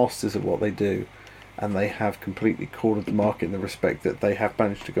 They're masters at what they do, and they have completely cornered the market in the respect that they have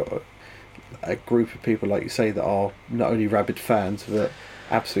managed to get a group of people, like you say, that are not only rabid fans but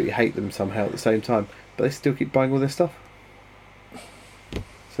absolutely hate them somehow at the same time, but they still keep buying all their stuff.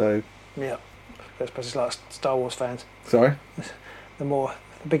 So yeah, I suppose it's like Star Wars fans. Sorry. The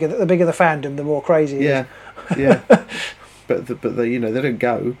bigger the fandom, the more crazy it is. Yeah. But they they don't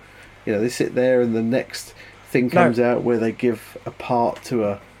go. They sit there, and the next thing comes out where they give a part to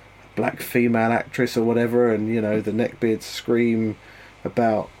a black female actress or whatever, and the neckbeards scream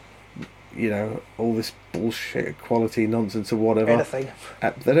about all this bullshit equality nonsense or whatever. Anything.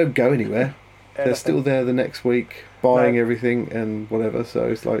 They don't go anywhere. They're still there the next week buying everything and whatever. So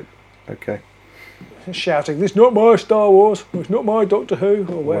it's like, okay. Shouting, "This is not my Star Wars, it's not my Doctor Who,"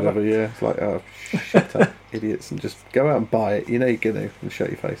 or whatever. Yeah, it's like, oh, shut up, idiots, and just go out and buy it. You're going to, and shut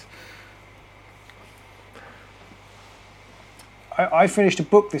your face. I finished a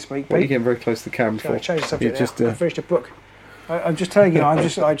book this week. What are you getting very close to the camera for? I changed the subject now. I finished a book. I'm just telling you, I'm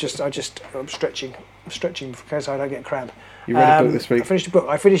stretching in case I don't get cramp. You read a book this week? I finished a book.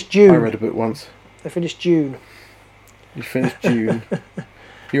 I finished June. I read a book once. I finished June. You finished June.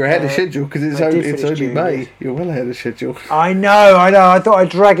 You're ahead of schedule because it's only June, May. yes. You're well ahead of schedule. I know. I thought I'd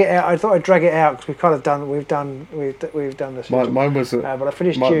drag it out. Because we've kind of done. We've done this. Mine was but I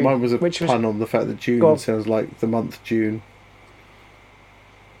finished June. Mine was a pun on the fact that June sounds like the month June.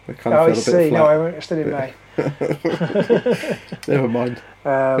 I kind of felt a bit flat. No, I'm still in May. Never mind.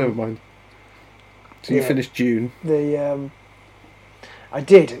 Never mind. So you finished June. I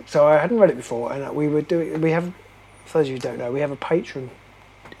did. So I hadn't read it before, and we have, for those of you who don't know, we have a Patreon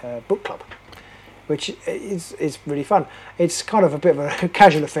book club, which is really fun. It's kind of a bit of a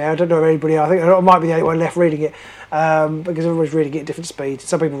casual affair. I don't know anybody. I think I might be the only one left reading it because everyone's reading it at different speeds.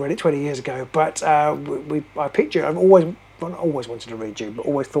 Some people read it 20 years ago, but I picked June. I've always wanted to read June, but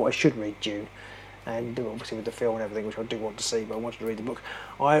always thought I should read June. And obviously with the film and everything, which I do want to see, but I wanted to read the book.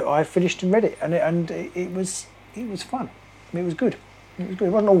 I finished and read it, and it was fun. I mean, it was good. It was good.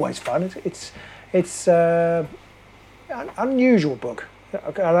 It wasn't always fun. It's an unusual book.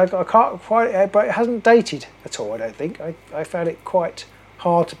 I can't quite, but it hasn't dated at all. I don't think. I found it quite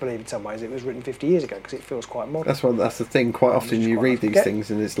hard to believe in some ways. It was written 50 years ago because it feels quite modern. That's the thing. Quite often you read these things,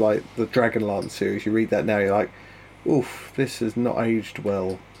 and it's like the Dragonlance series. You read that now, you're like, oof, this has not aged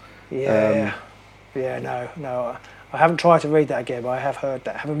well. Yeah. No. I haven't tried to read that again, but I have heard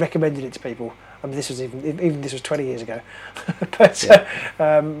that. I haven't recommended it to people. I mean, this was even this was 20 years ago, but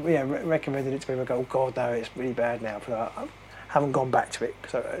recommended it to people. I go, oh God, no, it's really bad now. But I haven't gone back to it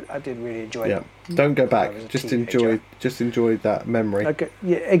because I did really enjoy it. Don't go back. Just enjoy that memory. Okay.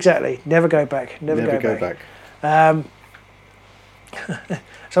 Yeah, exactly. Never go back. Never go back.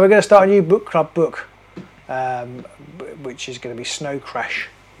 So we're going to start a new book club book, which is going to be Snow Crash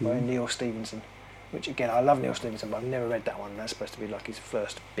by Neil Stevenson. which again, I love Neil Stevenson, but I've never read that one. That's supposed to be like his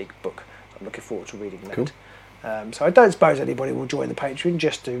first big book. I'm looking forward to reading that. Cool. So I don't suppose anybody will join the Patreon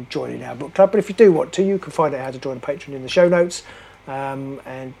just to join in our book club, but if you do want to, you can find out how to join the Patreon in the show notes,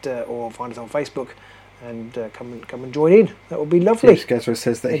 or find us on Facebook, and come and join in. That would be lovely. Steve Skezra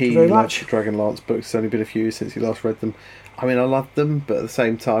says that Thank he you very loves much. Dragonlance books. It's only been a few years since he last read them. I mean, I loved them, but at the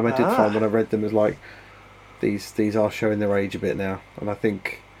same time, I did find when I read them, it was like, these are showing their age a bit now. And I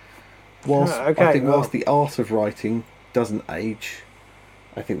think, whilst the art of writing doesn't age,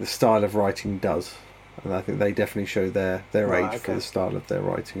 I think the style of writing does. And I think they definitely show their age for the style of their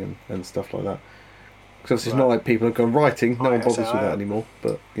writing and stuff like that. Because it's not like people have gone writing, no one bothers with that anymore,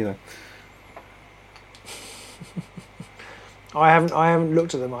 but, you know. I haven't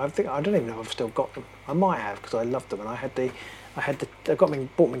looked at them. I don't even know if I've still got them. I might have, because I loved them, and I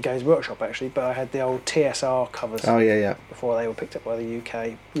bought them in Games Workshop actually, but I had the old TSR covers. Oh yeah. Before they were picked up by the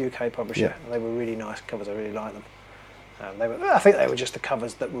UK publisher. Yeah. And they were really nice covers. I really liked them. I think they were just the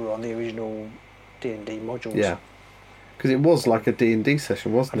covers that were on the original D&D modules. Yeah, because it was like a D&D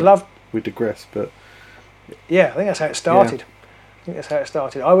session, wasn't it? We digress, but yeah, I think that's how it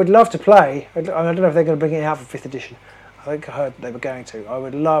started. I would love to play. I don't know if they're going to bring it out for 5th edition. I think I heard they were going to. I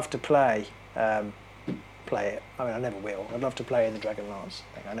would love to play it. I mean, I never will. I'd love to play in the Dragonlance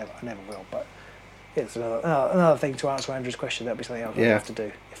thing. I never will. But it's another thing to answer Andrew's question. That'd be something else I'd love to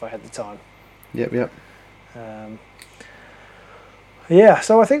do if I had the time. Yep. Yeah,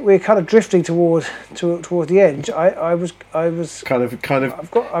 so I think we're kind of drifting toward the end. I was kind of.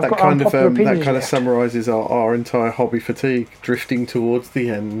 I've got unpopular opinions that kind of left. summarises our entire hobby fatigue, drifting towards the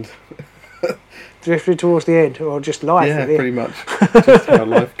end. Drifting towards the end, or just life. Yeah, really. pretty much. Just how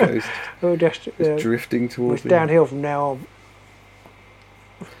life goes. Or just drifting towards it's the downhill from now on.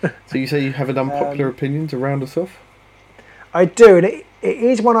 So you say you have an unpopular opinion to round us off? I do, and it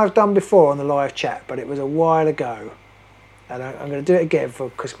is one I've done before on the live chat, but it was a while ago. And I'm going to do it again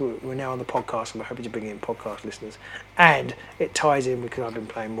because we're now on the podcast, and we're hoping to bring in podcast listeners. And it ties in because I've been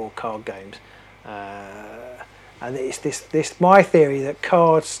playing more card games. And it's this my theory that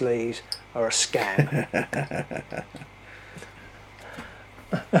card sleeves are a scam.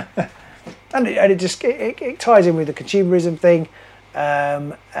 and it ties in with the consumerism thing.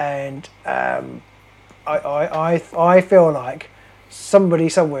 I feel like somebody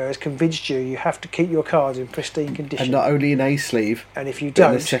somewhere has convinced you have to keep your cards in pristine condition. And not only in a sleeve, and if you but in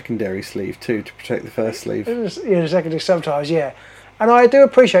don't, a secondary sleeve too, to protect the first sleeve. Secondary sometimes, yeah. And I do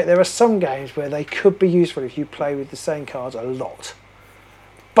appreciate there are some games where they could be useful if you play with the same cards a lot.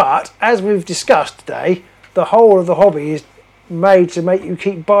 But as we've discussed today, the whole of the hobby is made to make you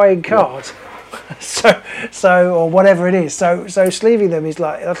keep buying cards. So or whatever it is. So sleeving them is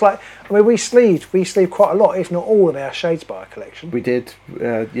like I mean we sleeved quite a lot, if not all of our Shadespire collection. We did,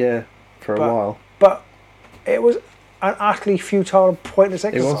 for a while. But it was an utterly futile and pointless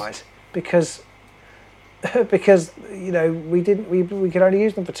exercise because you know we could only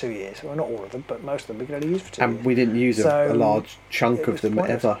use them for 2 years. Well, not all of them, but most of them we could only use for 2 years. And we didn't use a large chunk of them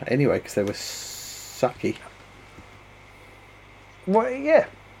pointless. ever anyway because they were sucky. Well, yeah.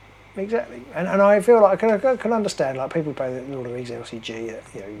 Exactly, and I feel like I can understand like people play the Lord of the Rings LCG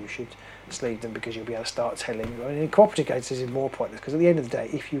that you should sleeve them because you'll be able to start telling. I mean, in cooperative games this is more pointless because at the end of the day,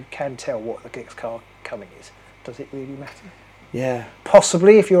 if you can tell what the next card coming is, does it really matter? Yeah,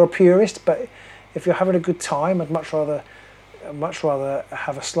 possibly if you're a purist, but if you're having a good time, I'd much rather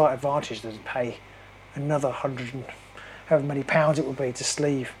have a slight advantage than pay another 100 and however many pounds it would be to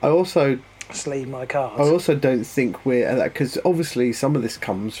sleeve my cards. I also don't think we're because obviously some of this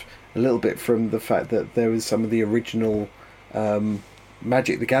comes a little bit from the fact that there was some of the original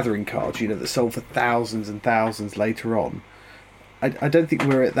Magic the Gathering cards, that sold for thousands and thousands later on. I don't think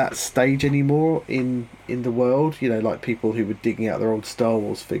we're at that stage anymore in the world. Like people who were digging out their old Star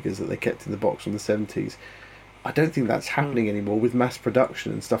Wars figures that they kept in the box from the 70s. I don't think that's happening anymore with mass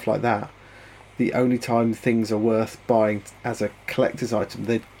production and stuff like that. The only time things are worth buying as a collector's item,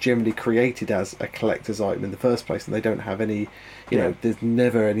 they're generally created as a collector's item in the first place, and they don't have any, there's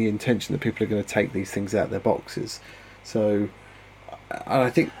never any intention that people are going to take these things out of their boxes. So, and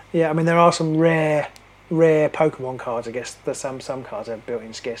I think... Yeah, I mean, there are some rare Pokemon cards, I guess, that some cards have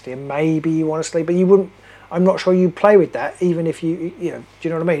built-in scarcity, and maybe you want to sleeve, but you wouldn't... I'm not sure you'd play with that, even if do you know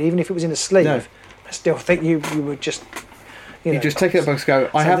what I mean? Even if it was in a sleeve, no. I still think you would just... You just take it up and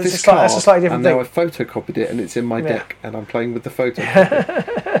go, I have this card, that's a slightly different and now thing. I've photocopied it and it's in my deck and I'm playing with the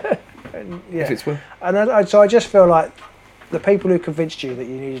photocopy. If it's worth. And so I just feel like the people who convinced you that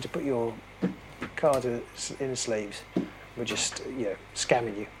you needed to put your cards in the sleeves were just,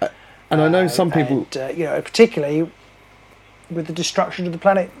 scamming you. And I know some people... particularly with the destruction of the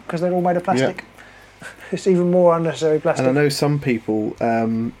planet because they're all made of plastic. It's even more unnecessary plastic. And I know some people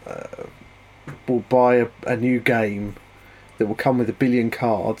will buy a new game that will come with 1 billion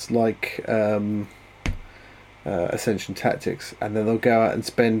cards, like Ascension Tactics, and then they'll go out and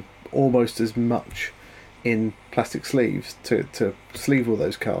spend almost as much in plastic sleeves to sleeve all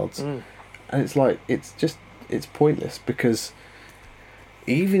those cards. And it's like, it's pointless, because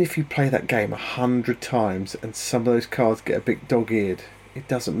even if you play that game 100 times and some of those cards get a bit dog-eared, it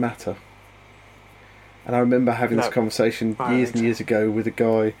doesn't matter. And I remember having this conversation years and years ago with a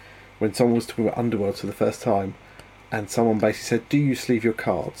guy when someone was talking about Underworld for the first time, and someone basically said, do you sleeve your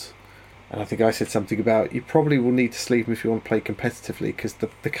cards? And I think I said something about, you probably will need to sleeve them if you want to play competitively, because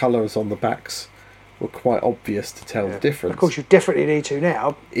the colours on the backs were quite obvious to tell the difference. Of course, you definitely need to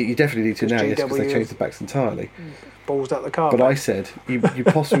now. You definitely need to now, yes, because they changed the backs entirely. Balls out the card. But I said, you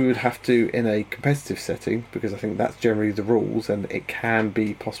possibly would have to in a competitive setting, because I think that's generally the rules, and it can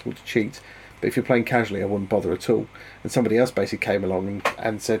be possible to cheat. But if you're playing casually, I wouldn't bother at all. And somebody else basically came along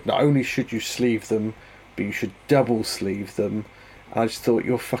and said, not only should you sleeve them, but you should double sleeve them. And I just thought,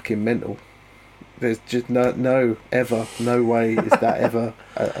 you're fucking mental. There's just no way is that ever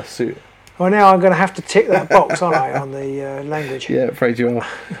a suit. Well, now I'm going to have to tick that box, aren't I, on the language? Yeah, afraid you are.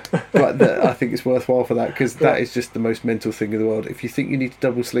 But I think it's worthwhile for that, because that is just the most mental thing in the world. If you think you need to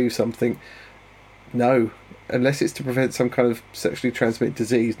double sleeve something, no. Unless it's to prevent some kind of sexually transmitted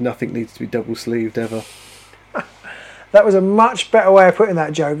disease, nothing needs to be double sleeved ever. That was a much better way of putting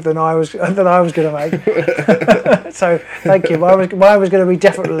that joke than I was going to make. So thank you. Mine was going to be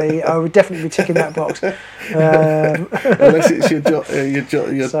definitely. I would definitely be ticking that box. Unless it's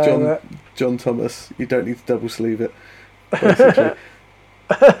your John Thomas, you don't need to double sleeve it.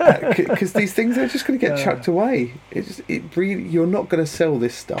 Because these things are just going to get chucked away. You're not going to sell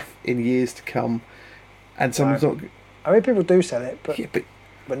this stuff in years to come, and someone's not. I mean, people do sell it,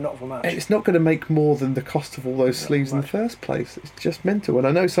 but not for much. It's not going to make more than the cost of all those sleeves in the first place. It's just mental. And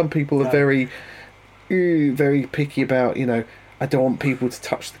I know some people are very picky about, I don't want people to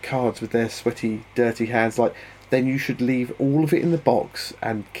touch the cards with their sweaty, dirty hands. Like, then you should leave all of it in the box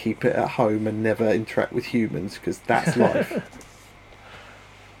and keep it at home and never interact with humans, because that's life.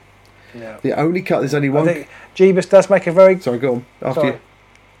 Yeah. The only card, there's only one. I think Jeebus does make a very. Sorry, go on. After you.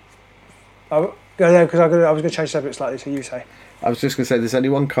 Because I was going to change the subject slightly, so you say. I was just going to say, there's only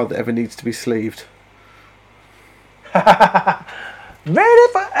one card that ever needs to be sleeved. Ready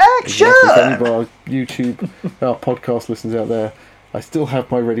for action! If any of our YouTube, our podcast listeners out there, I still have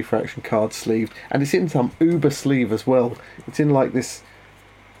my Ready for Action card sleeved, and it's in some Uber sleeve as well. It's in like this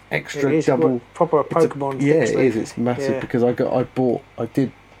extra double proper Pokemon. Yeah, it is. It's massive because I bought a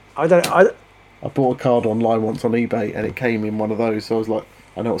card online once on eBay, and it came in one of those. So I was like,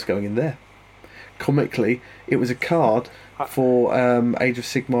 I know what's going in there. Comically, it was a card for Age of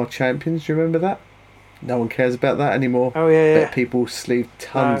Sigmar Champions. Do you remember that? No one cares about that anymore. Oh yeah. Bet people sleeved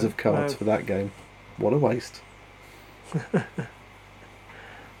tons of cards for that game. What a waste.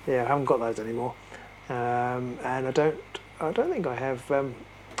 Yeah, I haven't got those anymore, and I don't think I have.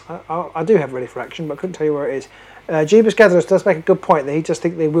 I do have Ready for Action, but I couldn't tell you where it is. Jeebus Gatherers does make a good point that he just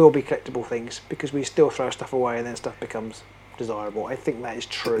think they will be collectible things because we still throw stuff away and then stuff becomes desirable. I think that is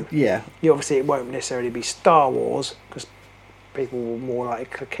true. Yeah. Obviously, it won't necessarily be Star Wars because people will more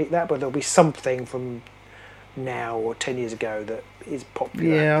likely keep that, but there'll be something from now or 10 years ago that is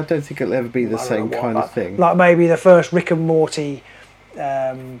popular. Yeah, I don't think it'll ever be the same kind of thing. Like maybe the first Rick and Morty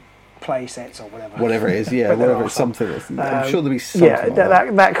play sets or whatever. Whatever it is, yeah, whatever it's something. I'm sure there'll be something. Yeah,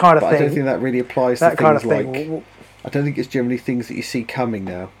 that kind of but thing. I don't think that really applies to things like. I don't think it's generally things that you see coming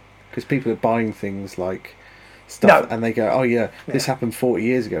now, because people are buying things like stuff and they go, oh yeah, this happened 40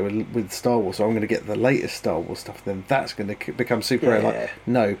 years ago with Star Wars, so I'm going to get the latest Star Wars stuff, then that's going to become super rare. Like,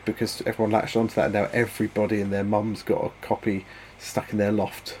 no, because everyone latched onto that, and now everybody and their mum's got a copy stuck in their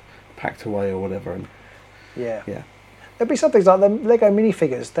loft, packed away or whatever. And yeah. There'll be some things like the Lego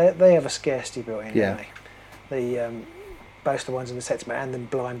minifigures. They have a scarcity built in. Yeah. Don't they? The both the ones in the sets and the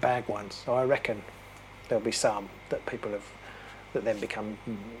blind bag ones. So I reckon there'll be some that people have that then become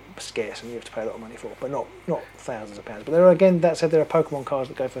scarce and you have to pay a lot of money for, but not thousands of pounds. But there are, again, that said, there are Pokemon cards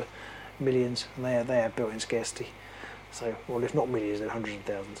that go for millions, and they have built-in scarcity. So, well, if not millions, then hundreds of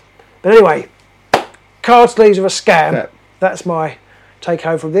thousands. But anyway, card sleeves are a scam. Yeah. That's my take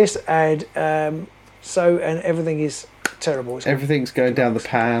home from this, and everything is terrible. Everything's going down the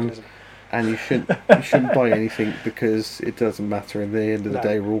pan, and you shouldn't buy anything because it doesn't matter. In the end of the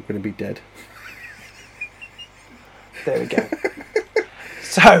day, we're all going to be dead. There we go.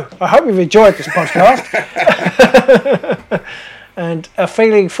 So, I hope you've enjoyed this podcast. and are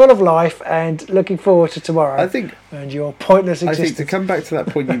feeling full of life and looking forward to tomorrow. I think, and your pointless existence. I think to come back to that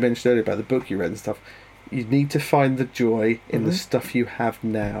point you mentioned earlier about the book you read and stuff, you need to find the joy in the stuff you have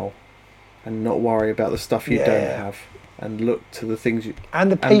now, and not worry about the stuff you don't have, and look to the things you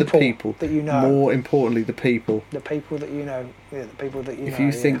and the people that you know. More importantly, the people that you know. Yeah, the people that you know. If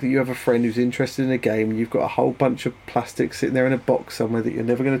you think that you have a friend who's interested in a game, and you've got a whole bunch of plastic sitting there in a box somewhere that you're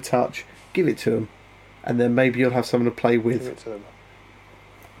never going to touch, give it to them, and then maybe you'll have someone to play with. Give it to them.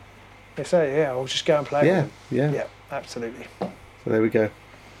 I'll just go and play with them. Yeah, absolutely. So there we go.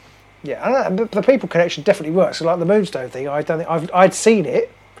 Yeah, and the people connection definitely works. So like the Moonstone thing, I'd seen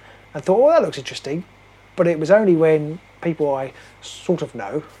it and thought, that looks interesting, but it was only when people I sort of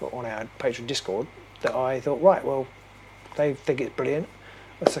know on our Patreon Discord that I thought, right, well, they think it's brilliant.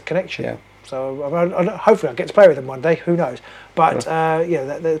 That's a connection. Yeah. So hopefully I'll get to play with them one day. Who knows? But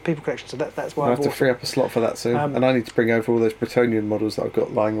the people connection. So that's why I'll have to free up a slot for that soon, and I need to bring over all those Bretonnian models that I've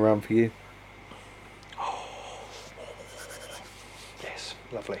got lying around for you. Yes,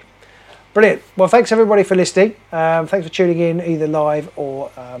 lovely, brilliant. Well, thanks everybody for listening. Thanks for tuning in either live or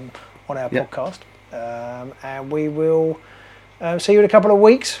on our podcast, and we will. See you in a couple of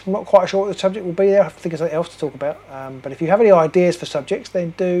weeks. I'm not quite sure what the subject will be there. I have to think of something else to talk about. But if you have any ideas for subjects,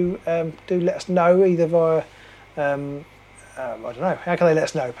 then do let us know either via I don't know. How can they let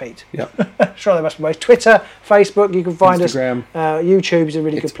us know, Pete? Yeah. Sure, there must be ways. Twitter, Facebook. You can find Instagram. us. YouTube is a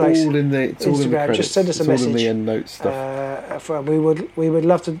really good place. It's all in the credits. Just send us a message. All in the end notes stuff. We would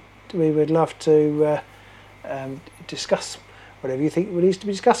love to discuss. Whatever you think needs to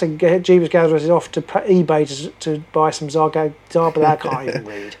be discussing. Jeebus Gatherers is off to eBay to buy some Zarba. I can't even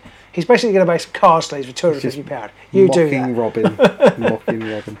read. He's basically going to buy some card sleeves for £250. You do that. Mocking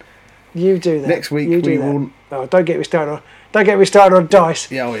Robin. You do that. Next week we will. Oh, don't get me started on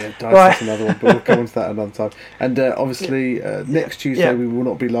dice. Yeah, dice is another one, but we'll come on to that another time. And obviously, next Tuesday we will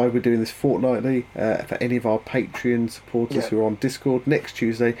not be live. We're doing this fortnightly. For any of our Patreon supporters who are on Discord, next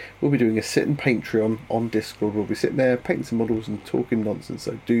Tuesday we'll be doing a sit and Patreon on Discord. We'll be sitting there painting some models and talking nonsense.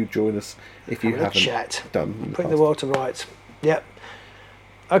 So do join us if you haven't done. Putting the world to rights. Yep.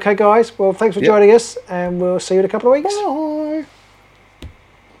 Okay, guys. Well, thanks for joining us, and we'll see you in a couple of weeks. Bye.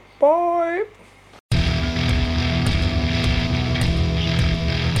 Bye.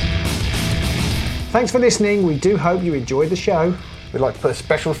 Thanks for listening. We do hope you enjoyed the show. We'd like to put a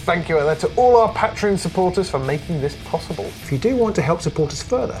special thank you out there to all our Patreon supporters for making this possible. If you do want to help support us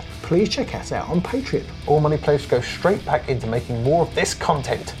further, please check us out on Patreon. All money pledged goes straight back into making more of this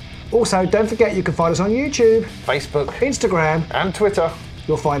content. Also, don't forget you can find us on YouTube, Facebook, Instagram, and Twitter.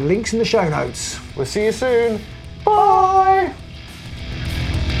 You'll find links in the show notes. We'll see you soon. Bye.